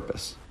man's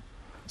purpose.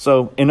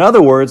 So, in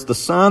other words, the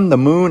sun, the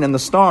moon, and the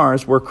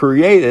stars were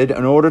created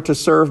in order to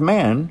serve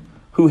man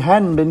who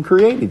hadn't been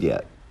created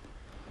yet.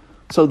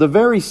 So the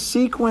very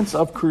sequence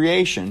of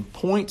creation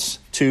points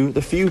to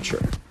the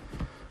future.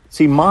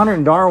 See,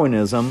 modern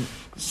Darwinism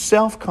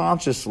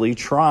self-consciously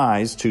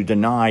tries to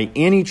deny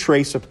any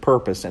trace of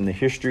purpose in the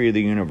history of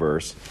the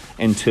universe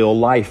until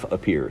life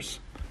appears.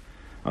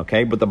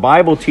 Okay, but the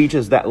Bible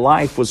teaches that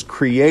life was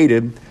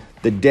created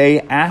the day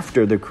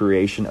after the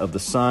creation of the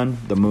sun,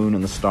 the moon,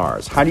 and the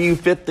stars. How do you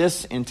fit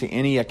this into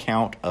any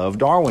account of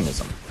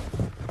Darwinism?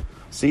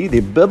 See, the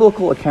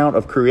biblical account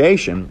of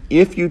creation,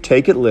 if you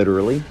take it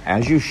literally,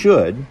 as you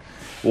should,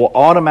 will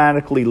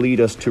automatically lead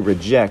us to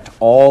reject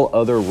all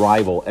other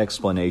rival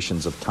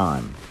explanations of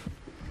time.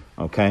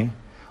 Okay?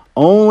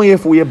 Only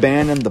if we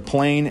abandon the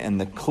plain and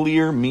the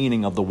clear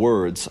meaning of the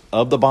words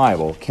of the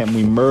Bible can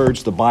we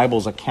merge the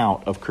Bible's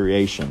account of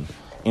creation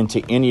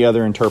into any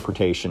other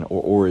interpretation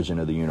or origin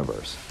of the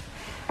universe.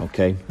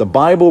 Okay? The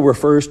Bible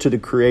refers to the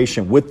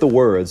creation with the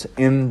words,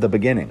 "in the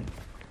beginning."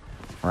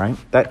 Right?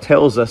 That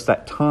tells us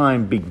that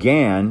time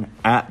began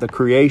at the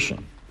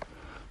creation.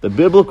 The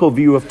biblical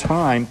view of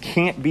time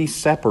can't be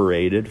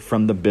separated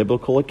from the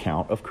biblical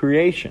account of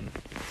creation.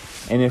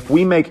 And if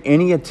we make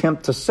any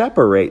attempt to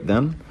separate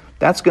them,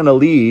 that's going to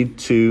lead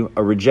to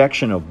a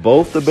rejection of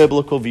both the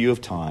biblical view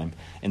of time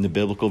and the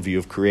biblical view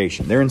of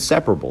creation. They're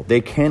inseparable.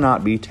 They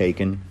cannot be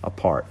taken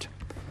apart.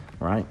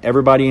 Right?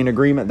 Everybody in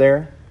agreement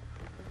there?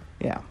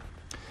 Yeah.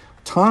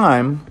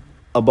 Time,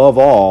 above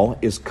all,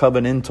 is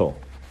covenantal.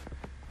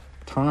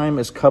 Time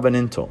is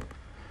covenantal.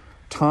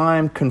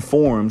 Time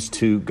conforms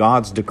to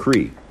God's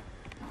decree.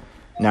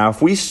 Now,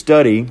 if we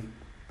study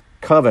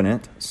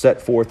covenant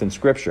set forth in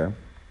Scripture,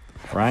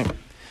 right,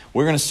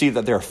 we're going to see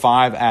that there are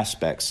 5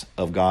 aspects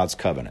of God's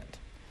covenant.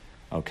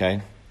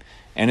 Okay?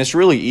 And it's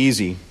really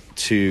easy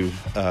to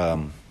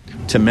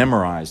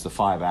memorize the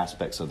 5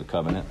 aspects of the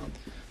covenant.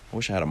 I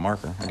wish I had a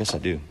marker. I guess I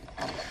do.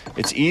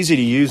 It's easy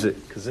to use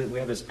it because we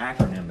have this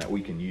acronym that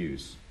we can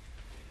use.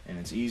 And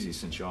it's easy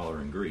since y'all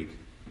are in Greek.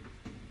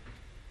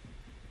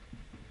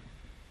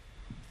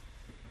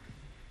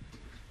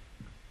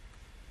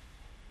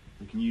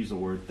 We can use the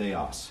word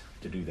theos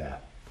to do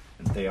that.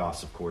 And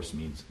theos, of course,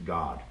 means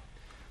God.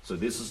 So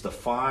this is the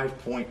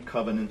 5-point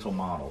covenantal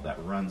model that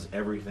runs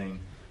everything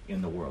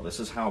in the world. This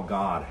is how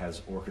God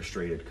has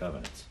orchestrated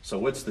covenants. So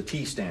what's the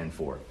T stand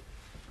for? It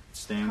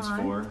stands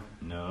for,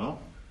 no,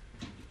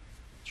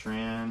 I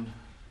don't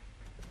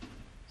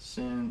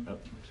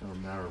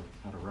remember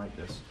how to write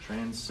this.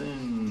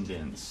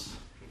 Transcendence.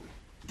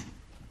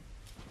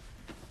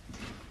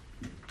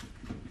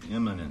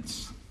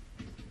 Immanence.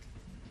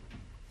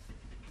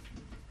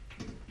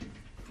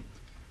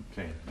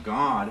 Okay,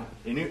 God,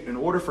 in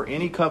order for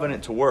any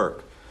covenant to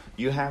work,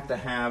 you have to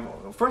have,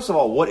 first of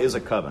all, what is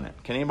a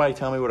covenant? Can anybody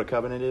tell me what a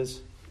covenant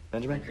is?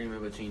 Benjamin? An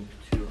agreement between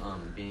two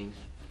beings.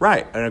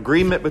 Right, an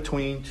agreement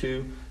between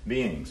two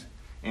beings.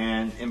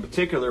 And in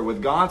particular,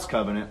 with God's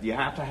covenant, you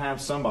have to have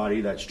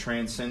somebody that's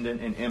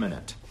transcendent and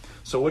immanent.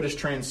 So what does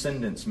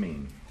transcendence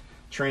mean?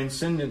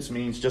 Transcendence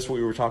means just what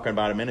we were talking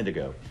about a minute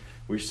ago.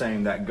 We're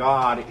saying that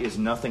God is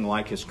nothing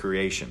like His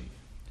creation.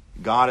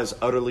 God is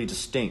utterly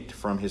distinct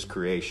from His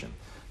creation.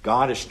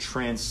 God is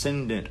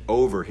transcendent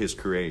over His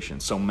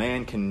creation. So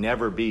man can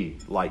never be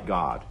like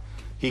God.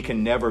 He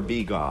can never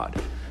be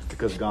God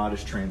because God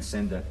is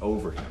transcendent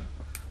over him,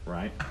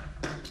 right?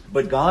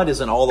 But God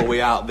isn't all the way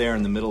out there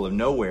in the middle of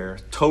nowhere,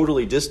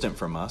 totally distant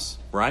from us,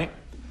 right?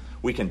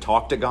 We can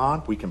talk to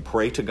God. We can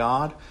pray to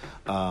God.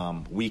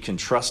 We can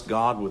trust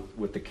God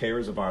with the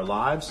cares of our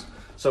lives.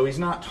 So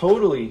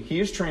He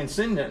is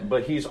transcendent,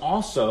 but He's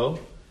also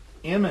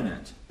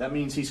immanent. That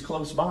means He's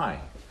close by,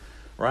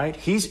 right?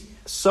 He's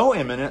so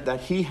immanent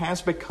that He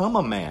has become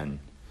a man,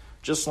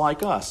 just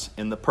like us,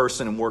 in the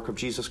person and work of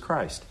Jesus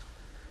Christ.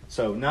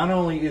 So not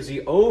only is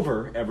He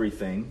over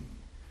everything,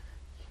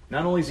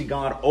 not only is He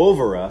God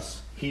over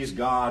us, He's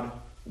God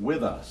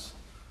with us,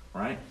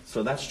 right?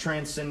 So that's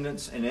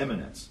transcendence and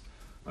immanence.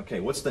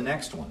 Okay, what's the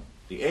next one?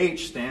 The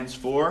H stands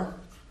for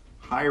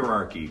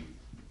hierarchy.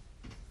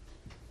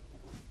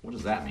 What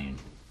does that mean?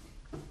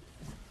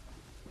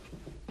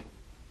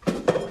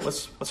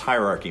 What's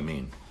hierarchy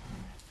mean?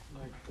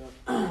 Like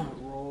the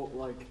role,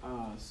 like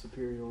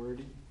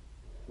superiority.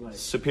 Like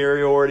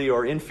superiority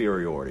or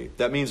inferiority.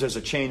 That means there's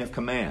a chain of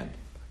command.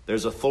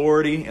 There's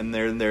authority and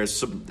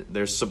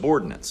there's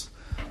subordinates,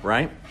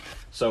 right?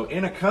 So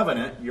in a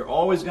covenant, you're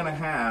always going to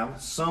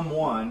have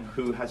someone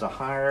who has a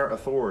higher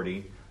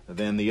authority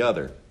than the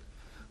other.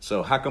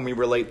 So how can we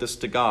relate this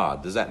to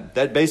God?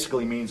 That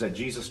basically means that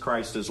Jesus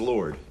Christ is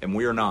Lord and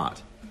we are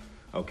not.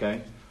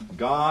 Okay?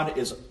 God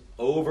is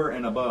over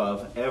and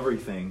above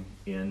everything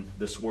in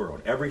this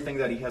world. Everything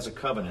that He has a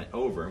covenant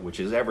over, which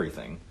is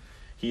everything,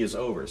 He is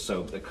over.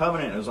 So the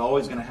covenant is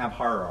always going to have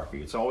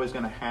hierarchy. It's always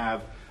going to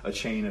have a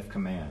chain of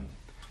command.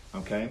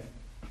 Okay?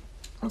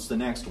 What's the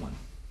next one?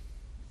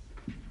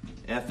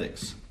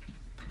 Ethics.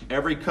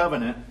 Every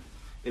covenant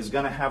is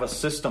going to have a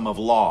system of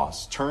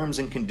laws, terms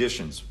and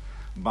conditions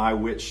by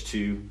which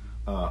to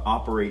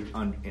operate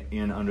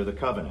under the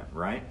covenant,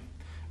 right?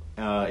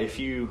 If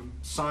you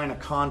sign a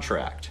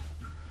contract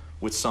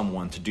with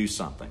someone to do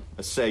something,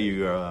 let's say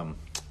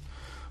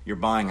you're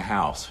buying a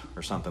house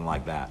or something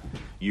like that.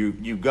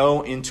 You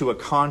go into a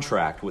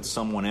contract with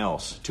someone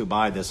else to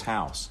buy this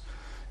house.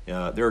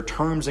 There are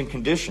terms and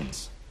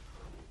conditions.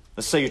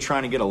 Let's say you're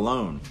trying to get a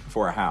loan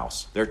for a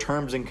house. There are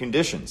terms and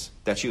conditions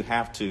that you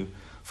have to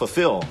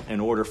fulfill in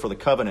order for the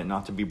covenant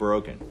not to be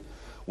broken.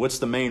 What's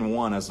the main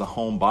one as the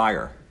home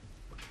buyer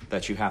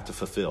that you have to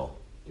fulfill?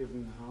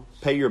 giving the house.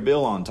 Pay your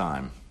bill on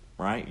time,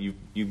 right?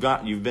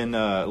 You've been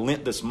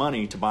lent this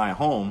money to buy a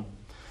home.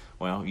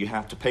 Well, you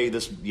have to pay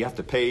this. You have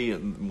to pay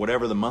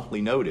whatever the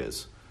monthly note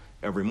is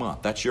every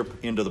month. That's your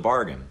end of the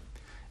bargain.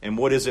 And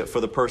what is it for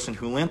the person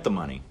who lent the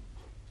money?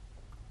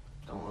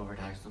 Don't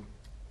overtax them.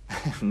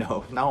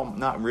 No,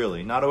 not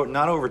really. Not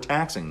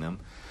overtaxing them.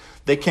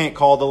 They can't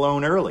call the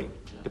loan early,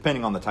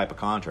 depending on the type of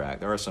contract.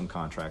 There are some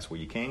contracts where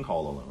you can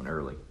call the loan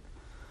early.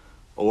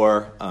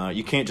 Or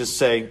you can't just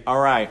say, all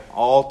right,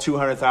 all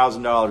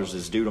 $200,000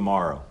 is due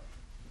tomorrow.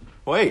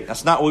 Wait,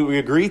 that's not what we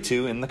agreed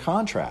to in the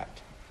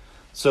contract.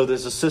 So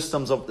there's a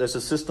system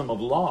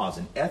of laws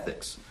and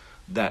ethics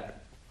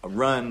that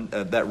run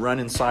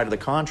inside of the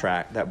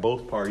contract that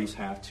both parties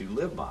have to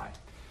live by.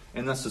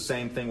 And that's the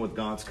same thing with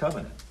God's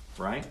covenant,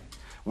 right?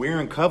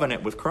 We're in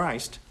covenant with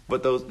Christ,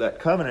 but that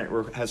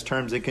covenant has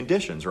terms and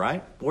conditions,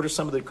 right? What are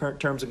some of the current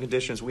terms and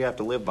conditions we have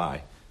to live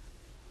by?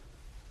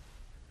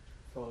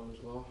 Follow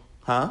His law.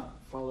 Huh?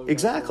 Follow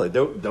Exactly.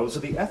 God's law. Those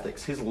are the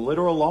ethics. His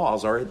literal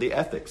laws are the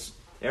ethics.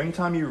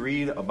 Anytime you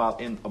read about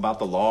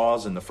the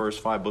laws in the first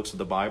 5 books of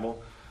the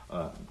Bible,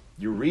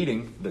 you're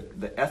reading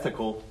the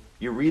ethical.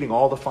 You're reading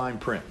all the fine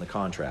print in the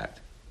contract.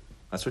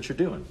 That's what you're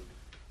doing.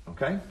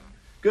 Okay?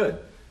 Good.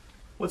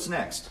 What's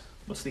next?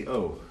 What's the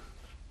O?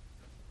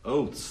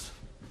 Oaths.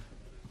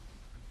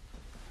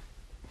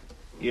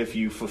 If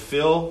you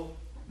fulfill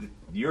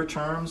your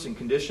terms and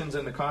conditions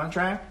in the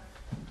contract,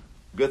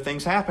 good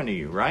things happen to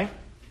you, right?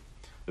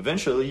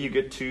 Eventually, you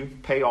get to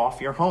pay off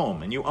your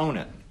home and you own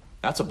it.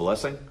 That's a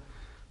blessing.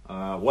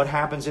 What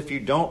happens if you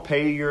don't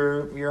pay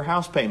your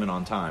house payment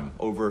on time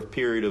over a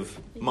period of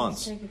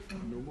months? Take it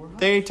from you.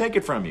 They take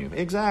it from you.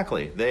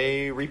 Exactly.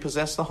 They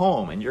repossess the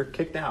home and you're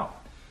kicked out.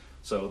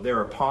 So there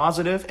are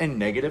positive and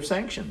negative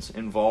sanctions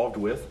involved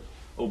with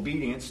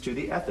obedience to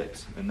the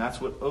ethics. And that's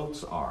what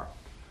oaths are.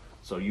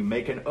 So you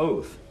make an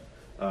oath.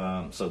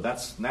 So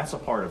that's a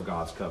part of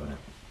God's covenant.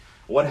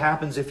 What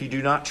happens if you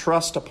do not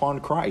trust upon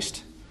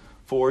Christ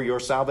for your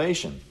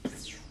salvation?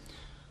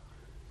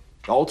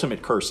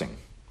 Ultimate cursing.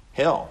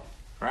 Hell,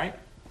 right?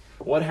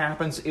 What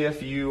happens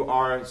if you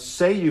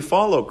say you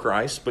follow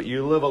Christ, but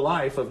you live a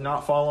life of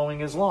not following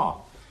His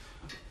law?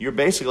 You're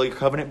basically a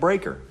covenant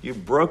breaker.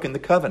 You've broken the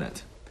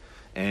covenant.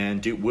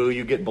 And will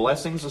you get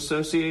blessings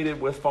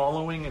associated with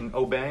following and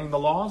obeying the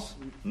laws?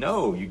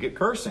 No, you get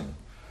cursing.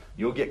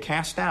 You'll get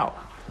cast out,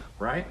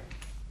 right?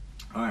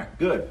 All right,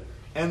 good.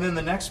 And then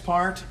the next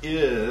part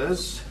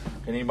is,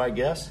 can anybody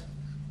guess?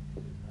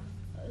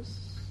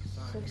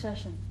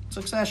 Succession.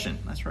 Succession,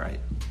 that's right.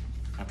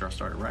 After I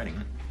started writing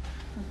it.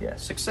 Yeah,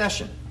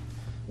 succession.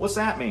 What's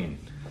that mean?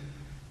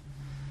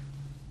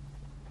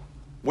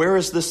 Where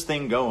is this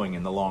thing going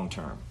in the long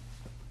term?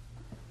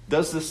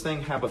 Does this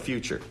thing have a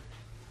future?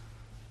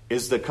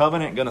 Is the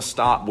covenant going to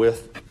stop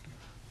with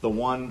the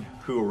one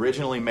who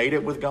originally made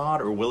it with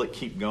God, or will it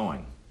keep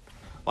going?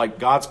 Like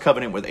God's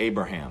covenant with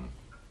Abraham.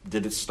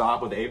 Did it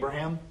stop with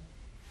Abraham?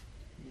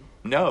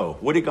 No.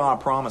 What did God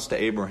promise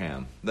to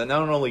Abraham? That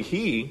not only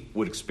he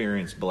would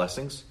experience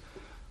blessings,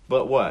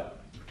 but what?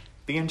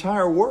 The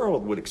entire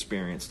world would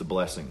experience the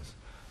blessings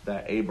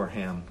that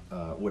Abraham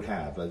would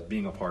have as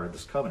being a part of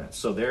this covenant.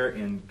 So there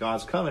in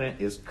God's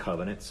covenant is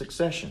covenant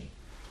succession.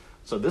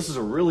 So this is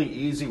a really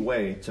easy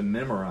way to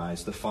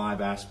memorize the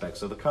 5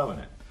 aspects of the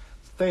covenant.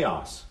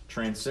 Theos,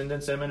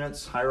 transcendence,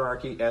 immanence,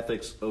 hierarchy,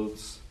 ethics,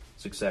 oaths,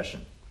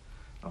 succession.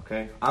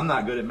 Okay? I'm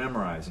not good at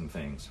memorizing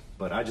things,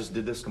 but I just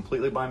did this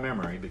completely by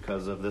memory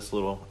because of this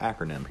little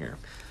acronym here.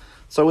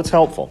 So it's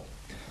helpful.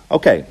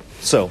 Okay,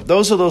 so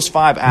those are those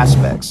 5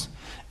 aspects.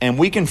 And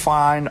we can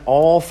find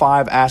all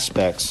 5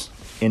 aspects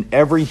in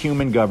every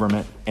human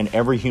government and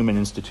every human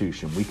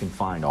institution. We can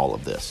find all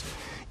of this,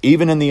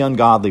 even in the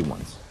ungodly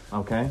ones.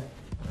 Okay?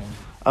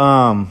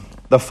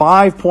 The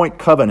 5-point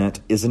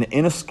covenant is an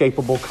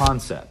inescapable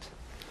concept.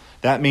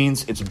 That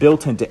means it's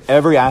built into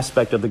every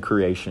aspect of the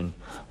creation,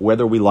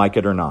 whether we like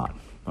it or not.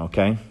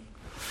 Okay?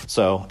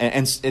 So,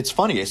 and it's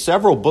funny,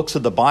 several books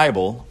of the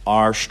Bible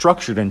are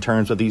structured in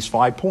terms of these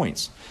 5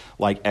 points.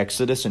 Like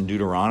Exodus and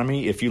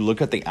Deuteronomy, if you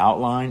look at the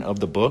outline of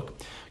the book,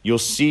 you'll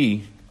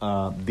see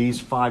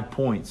these 5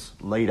 points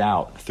laid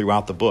out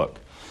throughout the book.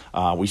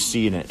 We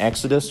see it in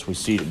Exodus, we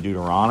see it in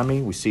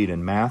Deuteronomy, we see it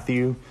in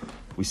Matthew,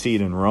 we see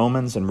it in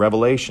Romans and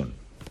Revelation.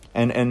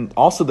 And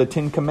also the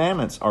 10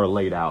 Commandments are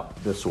laid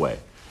out this way.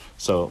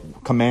 So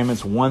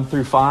Commandments 1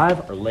 through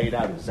 5 are laid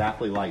out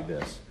exactly like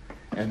this.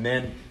 And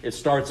then it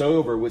starts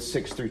over with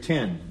 6 through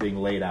 10 being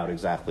laid out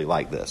exactly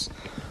like this.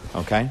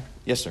 Okay?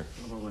 Yes, sir.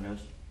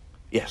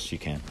 Yes, you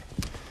can.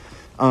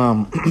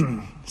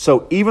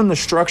 So even the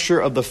structure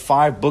of the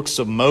 5 books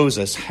of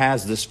Moses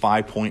has this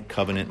 5-point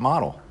covenant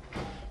model,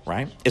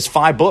 right? It's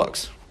 5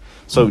 books.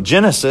 So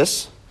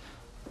Genesis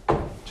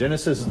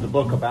is the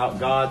book about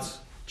God's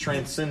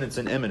transcendence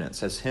and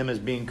immanence as Him as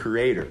being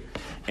creator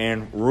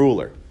and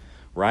ruler,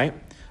 right?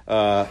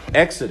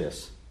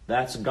 Exodus,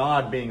 that's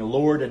God being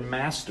Lord and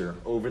Master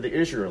over the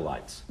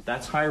Israelites.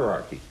 That's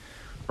hierarchy,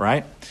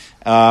 right?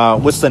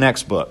 What's the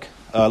next book?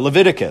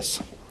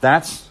 Leviticus.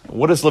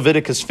 What is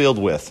Leviticus filled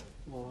with?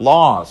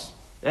 Laws,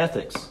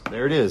 ethics.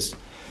 There it is.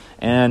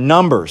 And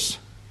Numbers.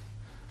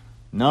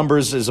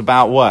 Numbers is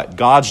about what?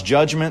 God's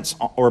judgments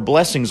or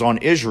blessings on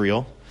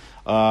Israel,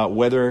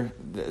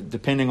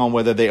 depending on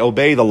whether they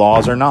obey the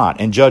laws or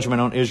not. And judgment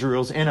on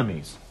Israel's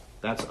enemies.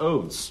 That's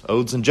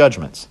oaths and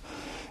judgments.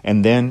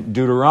 And then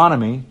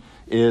Deuteronomy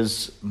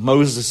is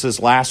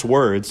Moses' last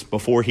words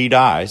before he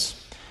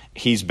dies.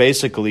 He's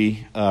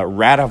basically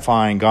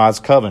ratifying God's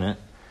covenant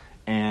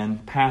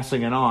and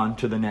passing it on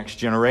to the next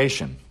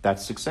generation.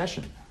 That's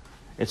succession.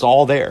 It's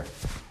all there.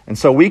 And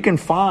so we can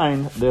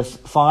find this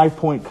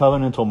 5-point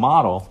covenantal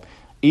model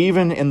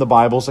even in the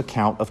Bible's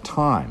account of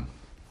time.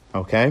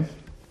 Okay?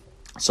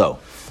 So,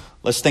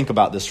 let's think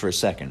about this for a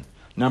second.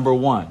 Number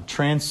 1,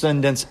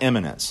 transcendence,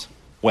 immanence.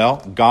 Well,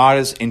 God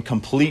is in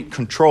complete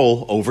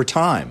control over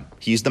time.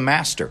 He's the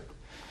master.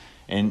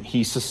 And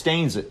He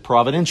sustains it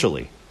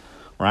providentially.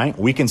 Right?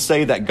 We can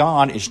say that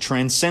God is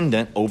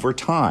transcendent over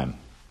time.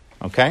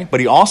 Okay? But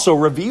He also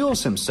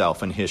reveals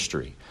Himself in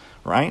history,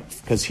 right?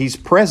 Because He's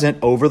present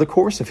over the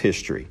course of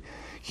history.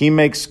 He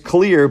makes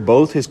clear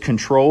both His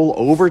control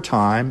over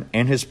time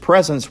and His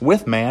presence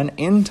with man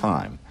in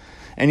time.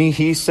 And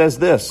he says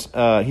this,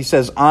 He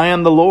says, I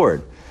am the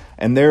Lord,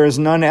 and there is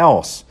none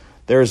else.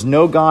 There is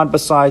no God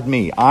beside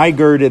me. I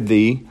girded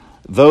thee,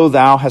 though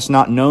thou hast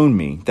not known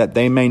me, that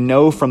they may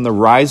know from the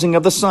rising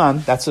of the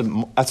sun. That's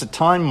a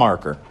time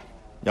marker.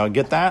 Y'all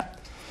get that?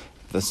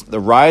 The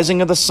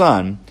rising of the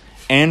sun,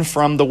 and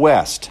from the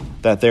west,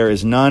 that there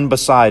is none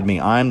beside me.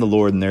 I am the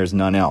Lord, and there is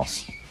none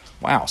else.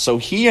 Wow. So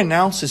He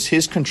announces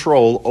His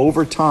control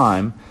over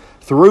time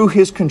through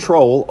his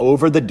control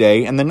over the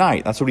day and the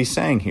night. That's what he's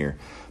saying here.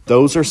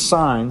 Those are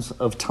signs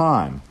of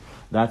time.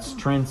 That's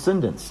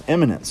transcendence,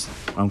 immanence.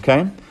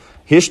 Okay?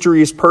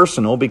 History is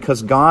personal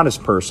because God is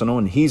personal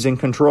and he's in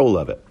control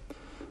of it.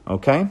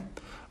 Okay?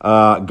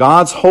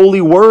 God's holy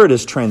word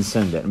is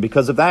transcendent, and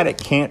because of that, it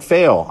can't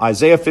fail.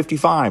 Isaiah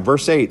 55,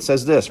 verse 8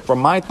 says this, "For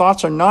my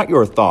thoughts are not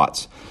your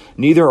thoughts,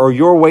 neither are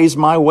your ways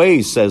my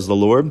ways, says the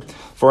Lord.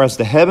 For as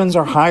the heavens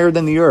are higher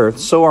than the earth,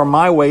 so are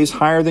my ways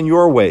higher than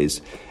your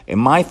ways, and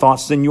my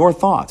thoughts than your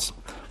thoughts.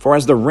 For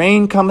as the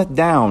rain cometh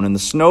down, and the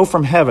snow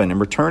from heaven, and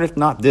returneth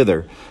not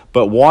thither,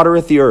 but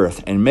watereth the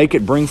earth, and make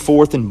it bring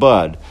forth and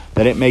bud,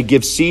 that it may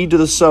give seed to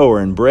the sower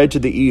and bread to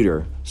the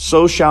eater,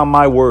 so shall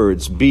my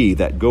words be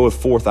that goeth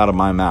forth out of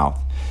my mouth.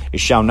 It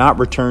shall not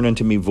return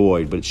unto me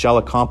void, but it shall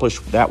accomplish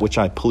that which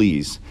I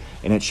please,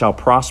 and it shall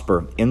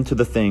prosper into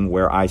the thing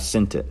where I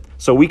sent it."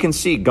 So we can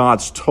see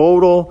God's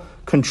total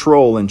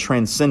control and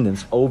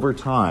transcendence over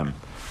time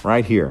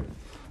right here.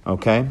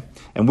 Okay?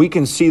 And we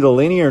can see the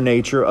linear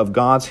nature of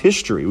God's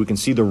history. We can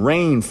see the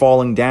rain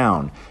falling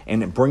down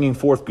and it bringing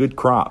forth good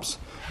crops.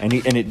 And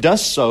it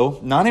does so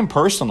not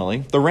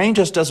impersonally. The rain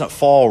just doesn't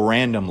fall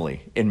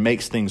randomly and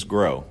makes things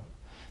grow.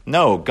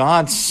 No,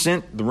 God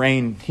sent the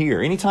rain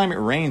here. Anytime it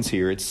rains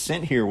here, it's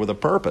sent here with a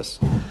purpose.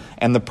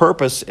 And the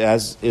purpose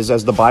is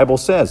as the Bible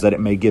says, that it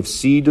may give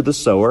seed to the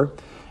sower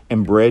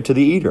and bread to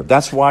the eater.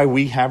 That's why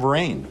we have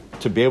rain,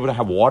 to be able to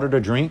have water to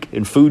drink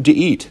and food to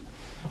eat.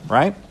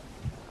 Right?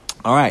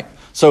 All right.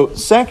 So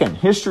second,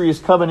 history is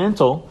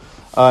covenantal.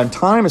 And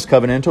time is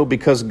covenantal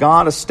because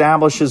God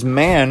establishes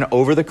man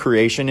over the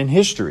creation in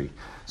history.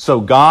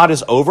 So God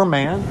is over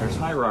man. There's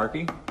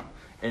hierarchy.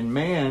 And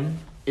man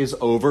is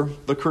over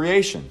the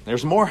creation.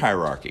 There's more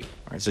hierarchy.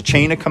 Right? It's a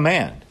chain of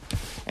command.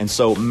 And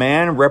so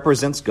man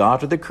represents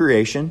God to the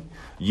creation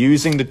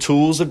using the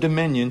tools of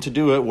dominion to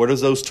do it. What are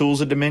those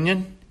tools of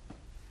dominion?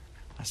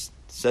 I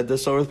said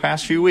this over the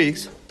past few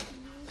weeks.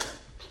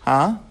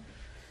 Huh?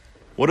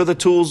 What are the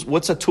tools?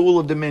 What's a tool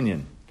of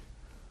dominion?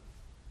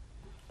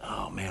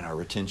 Oh man, our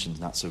retention's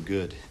not so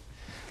good.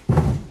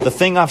 The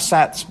thing I've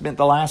spent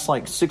the last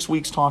 6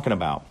 weeks talking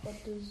about. What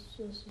does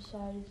the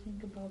society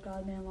think about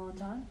God, man, law, and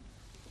time?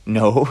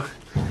 No.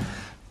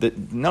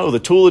 The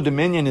tool of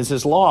dominion is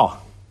his law.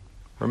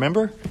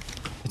 Remember?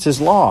 It's his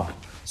law.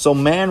 So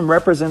man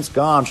represents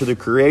God to the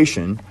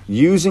creation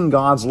using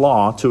God's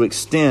law to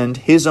extend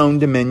his own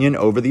dominion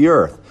over the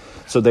earth.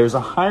 So there's a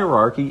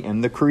hierarchy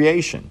in the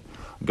creation.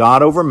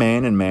 God over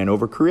man and man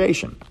over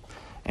creation.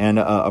 And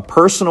a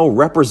personal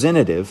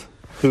representative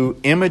who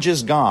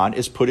images God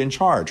is put in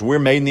charge. We're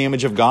made in the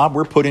image of God.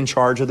 We're put in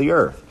charge of the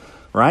earth.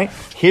 Right?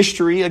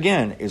 History,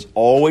 again, is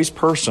always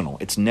personal.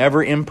 It's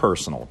never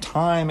impersonal.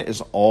 Time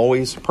is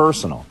always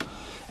personal.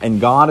 And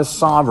God is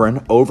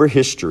sovereign over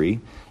history,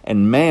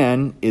 and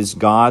man is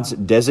God's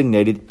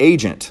designated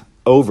agent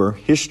over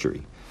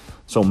history.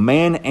 So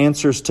man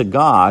answers to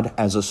God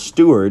as a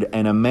steward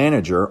and a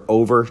manager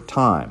over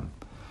time.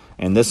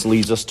 And this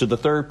leads us to the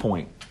third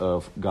point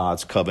of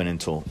God's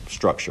covenantal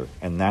structure,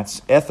 and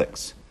that's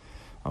ethics.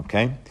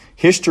 Okay?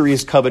 History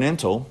is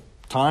covenantal.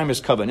 Time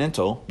is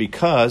covenantal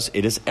because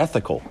it is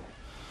ethical.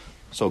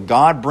 So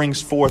God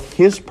brings forth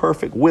his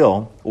perfect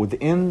will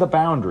within the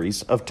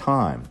boundaries of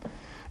time.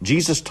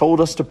 Jesus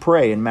told us to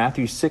pray in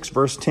Matthew 6,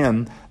 verse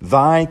 10,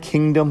 "Thy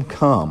kingdom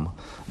come,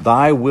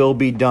 thy will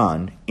be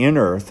done in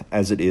earth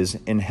as it is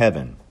in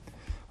heaven."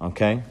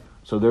 Okay?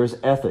 So there's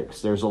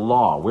ethics. There's a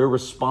law. We're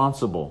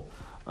responsible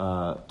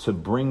to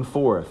bring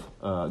forth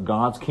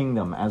God's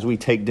kingdom as we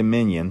take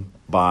dominion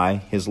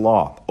by his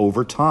law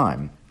over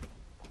time.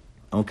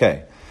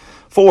 Okay.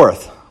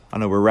 Fourth, I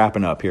know we're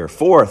wrapping up here.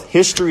 Fourth,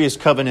 history is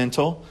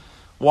covenantal.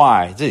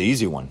 Why? It's an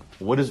easy one.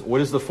 What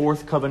is the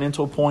fourth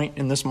covenantal point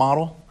in this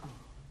model?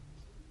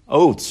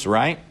 Oaths,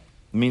 right?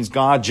 It means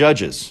God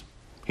judges.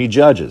 He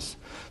judges.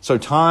 So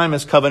time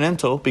is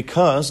covenantal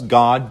because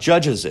God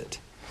judges it.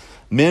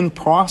 Men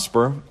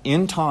prosper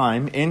in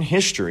time, in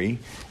history,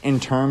 in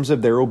terms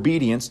of their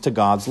obedience to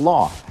God's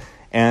law.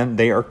 And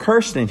they are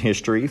cursed in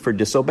history for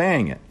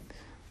disobeying it.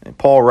 And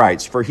Paul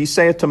writes, "For he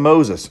saith to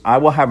Moses, I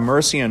will have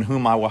mercy on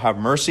whom I will have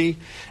mercy,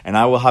 and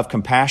I will have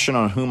compassion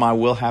on whom I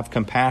will have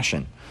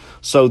compassion.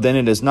 So then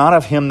it is not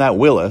of him that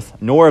willeth,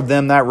 nor of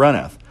them that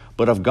runneth,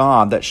 but of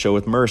God that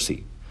showeth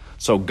mercy."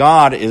 So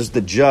God is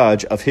the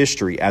judge of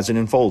history as it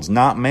unfolds,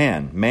 not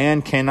man.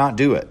 Man cannot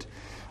do it.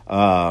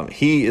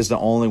 He is the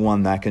only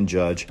one that can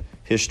judge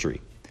history.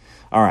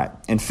 All right.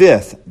 And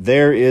fifth,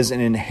 there is an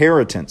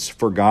inheritance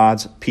for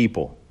God's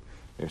people.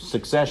 There's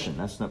succession.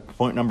 That's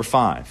point number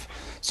 5.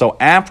 So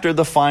after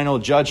the final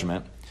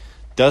judgment,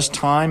 does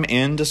time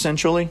end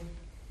essentially?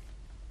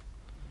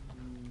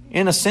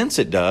 In a sense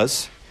it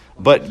does.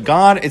 But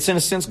it's in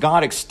a sense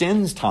God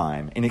extends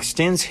time and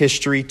extends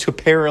history to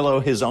parallel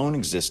his own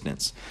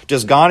existence.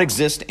 Does God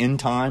exist in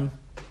time?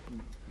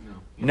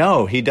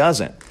 No, he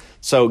doesn't.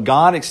 So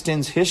God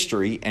extends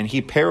history and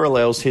he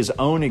parallels his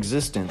own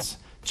existence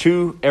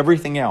to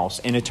everything else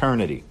in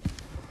eternity.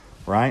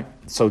 Right?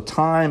 So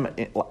time,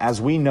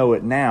 as we know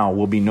it now,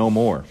 will be no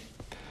more.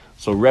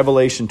 So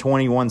Revelation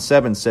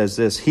 21:7 says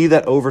this, "He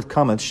that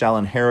overcometh shall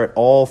inherit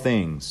all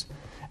things,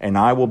 and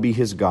I will be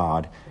his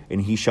God,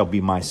 and he shall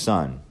be my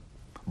son."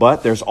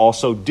 But there's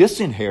also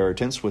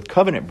disinheritance with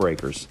covenant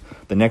breakers.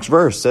 The next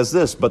verse says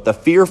this, "But the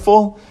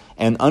fearful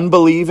and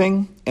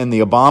unbelieving and the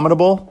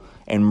abominable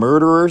and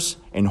murderers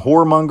and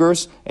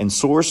whoremongers and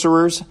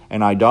sorcerers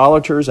and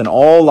idolaters and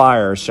all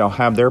liars shall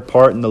have their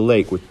part in the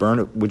lake which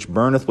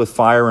burneth with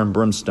fire and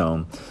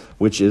brimstone,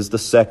 which is the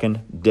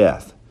second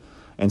death."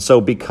 And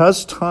so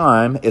because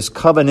time is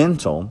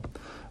covenantal,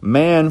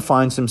 man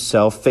finds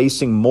himself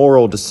facing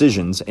moral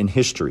decisions in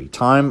history.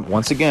 Time,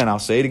 once again, I'll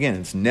say it again,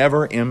 it's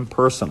never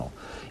impersonal.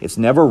 It's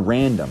never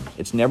random.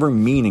 It's never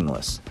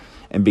meaningless.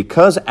 And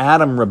because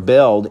Adam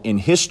rebelled in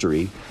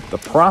history, the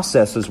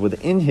processes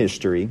within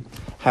history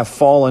have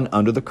fallen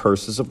under the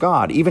curses of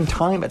God. Even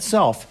time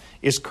itself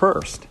is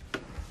cursed,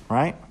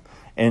 right?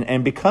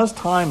 And because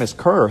time is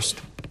cursed,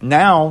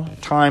 now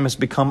time has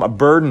become a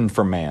burden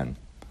for man,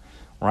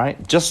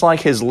 right? Just like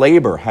his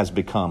labor has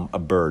become a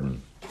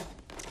burden.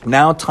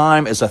 Now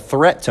time is a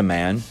threat to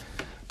man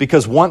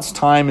because once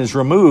time is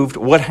removed,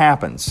 what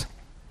happens?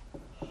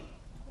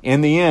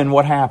 In the end,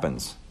 what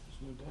happens?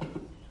 There's no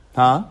death.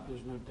 Huh?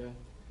 There's no death.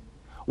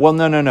 Well,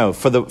 no.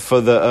 For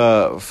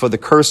the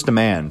cursed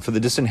man, for the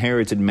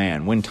disinherited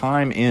man, when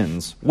time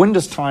ends, when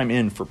does time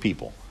end for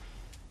people?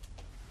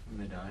 When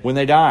they die. When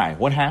they die.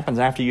 What happens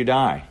after you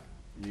die?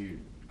 You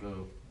go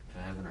to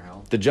heaven or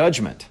hell. The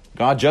judgment.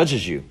 God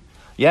judges you.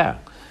 Yeah.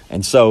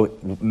 And so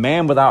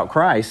man without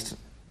Christ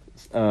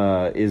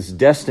is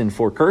destined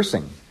for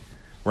cursing,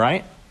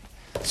 right?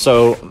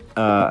 So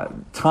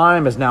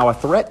time is now a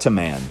threat to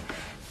man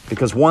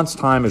because once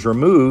time is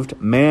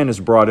removed, man is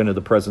brought into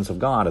the presence of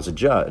God as a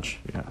judge.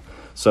 Yeah.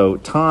 So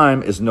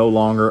time is no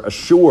longer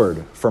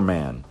assured for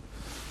man.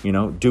 You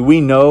know, do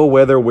we know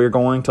whether we're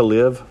going to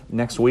live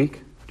next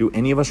week? Do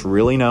any of us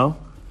really know?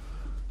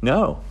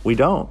 No, we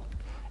don't.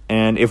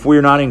 And if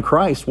we're not in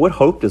Christ, what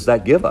hope does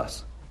that give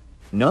us?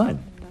 None.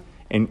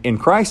 In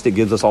Christ, it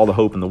gives us all the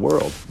hope in the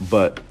world.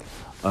 But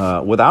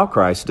without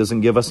Christ, it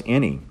doesn't give us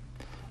any.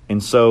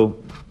 And so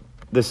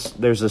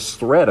there's this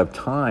threat of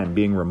time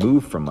being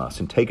removed from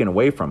us and taken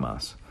away from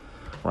us,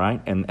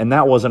 right? And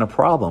that wasn't a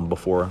problem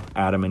before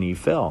Adam and Eve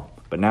fell,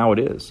 but now it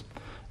is.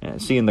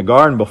 And see, in the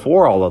garden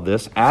before all of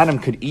this, Adam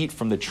could eat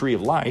from the tree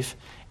of life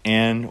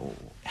and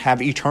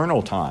have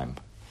eternal time.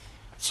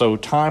 So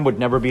time would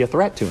never be a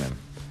threat to him.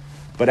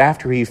 But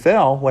after he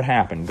fell, what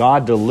happened?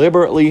 God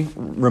deliberately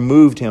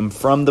removed him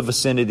from the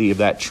vicinity of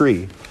that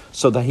tree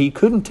so that he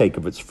couldn't take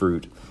of its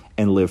fruit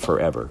and live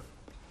forever.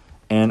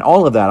 And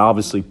all of that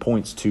obviously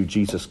points to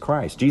Jesus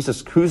Christ.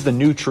 Jesus, who's the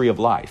new tree of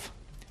life?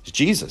 It's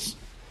Jesus.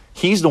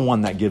 He's the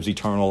one that gives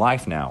eternal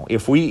life now.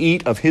 If we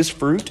eat of his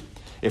fruit,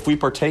 if we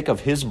partake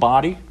of his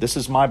body, this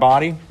is my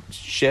body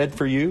shed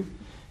for you.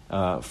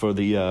 For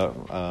the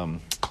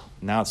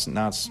now it's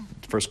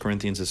 1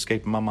 Corinthians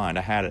escaping my mind.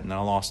 I had it and then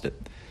I lost it.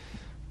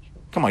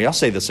 Come on, y'all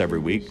say this every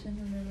week.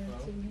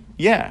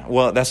 Yeah,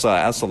 well, that's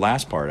the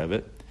last part of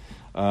it.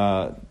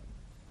 I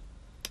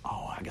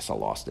guess I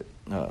lost it.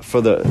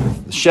 For the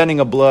shedding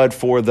of blood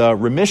for the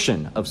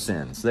remission of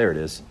sins. There it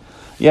is.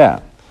 Yeah.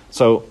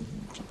 So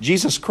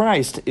Jesus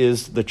Christ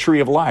is the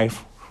tree of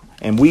life,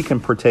 and we can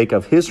partake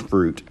of his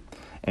fruit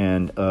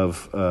and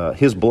of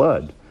his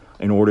blood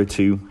in order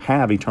to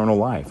have eternal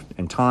life.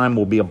 And time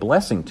will be a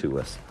blessing to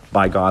us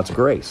by God's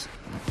grace,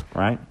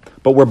 right?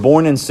 But we're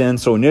born in sin,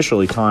 so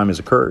initially time is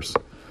a curse.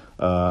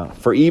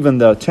 For even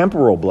the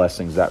temporal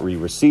blessings that we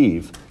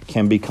receive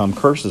can become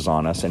curses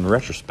on us in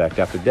retrospect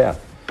after death.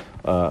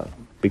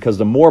 Because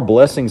the more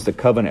blessings the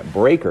covenant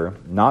breaker,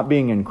 not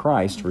being in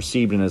Christ,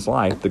 received in his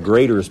life, the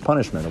greater his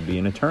punishment will be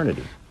in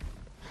eternity.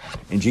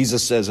 And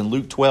Jesus says in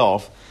Luke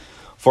 12,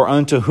 "For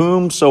unto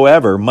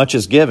whomsoever much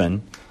is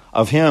given,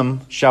 of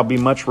him shall be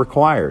much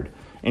required.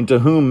 And to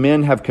whom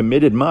men have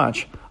committed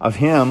much, of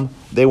him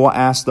they will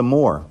ask the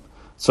more."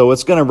 So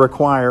it's going to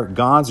require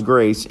God's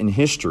grace in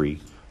history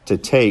to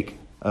take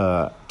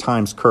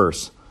time's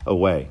curse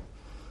away.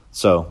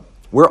 So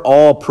we're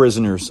all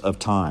prisoners of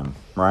time,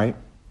 right?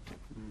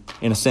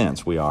 In a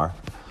sense, we are.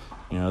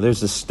 You know,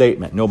 there's this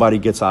statement, nobody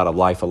gets out of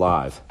life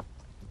alive.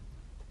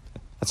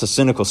 That's a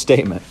cynical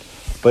statement,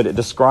 but it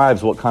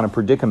describes what kind of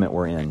predicament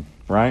we're in,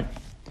 right?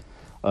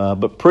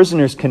 But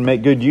prisoners can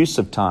make good use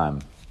of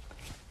time,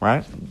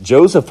 right?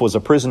 Joseph was a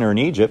prisoner in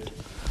Egypt,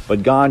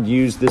 but God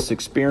used this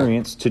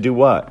experience to do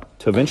what?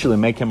 To eventually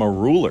make him a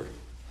ruler.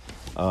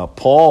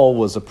 Paul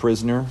was a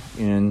prisoner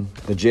in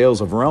the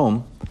jails of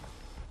Rome,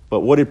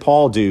 but what did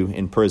Paul do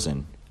in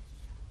prison?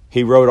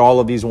 He wrote all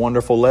of these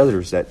wonderful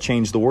letters that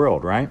changed the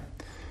world, right?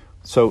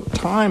 So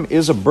time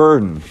is a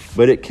burden,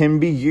 but it can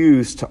be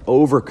used to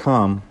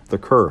overcome the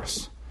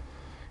curse.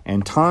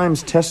 And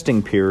time's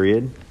testing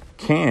period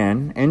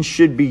can and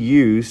should be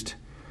used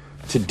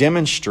to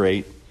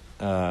demonstrate,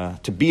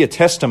 to be a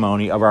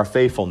testimony of our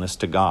faithfulness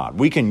to God.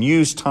 We can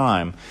use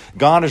time.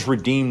 God has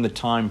redeemed the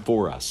time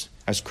for us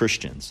as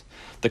Christians.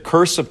 The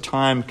curse of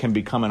time can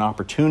become an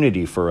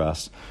opportunity for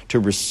us to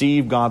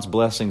receive God's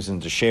blessings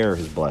and to share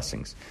his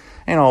blessings.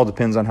 And it all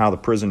depends on how the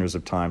prisoners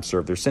of time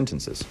serve their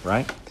sentences,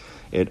 right?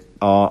 It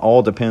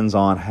all depends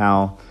on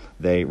how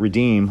they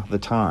redeem the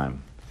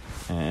time.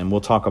 And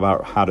we'll talk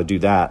about how to do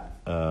that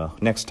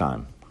next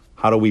time.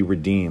 How do we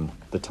redeem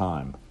the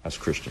time as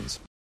Christians?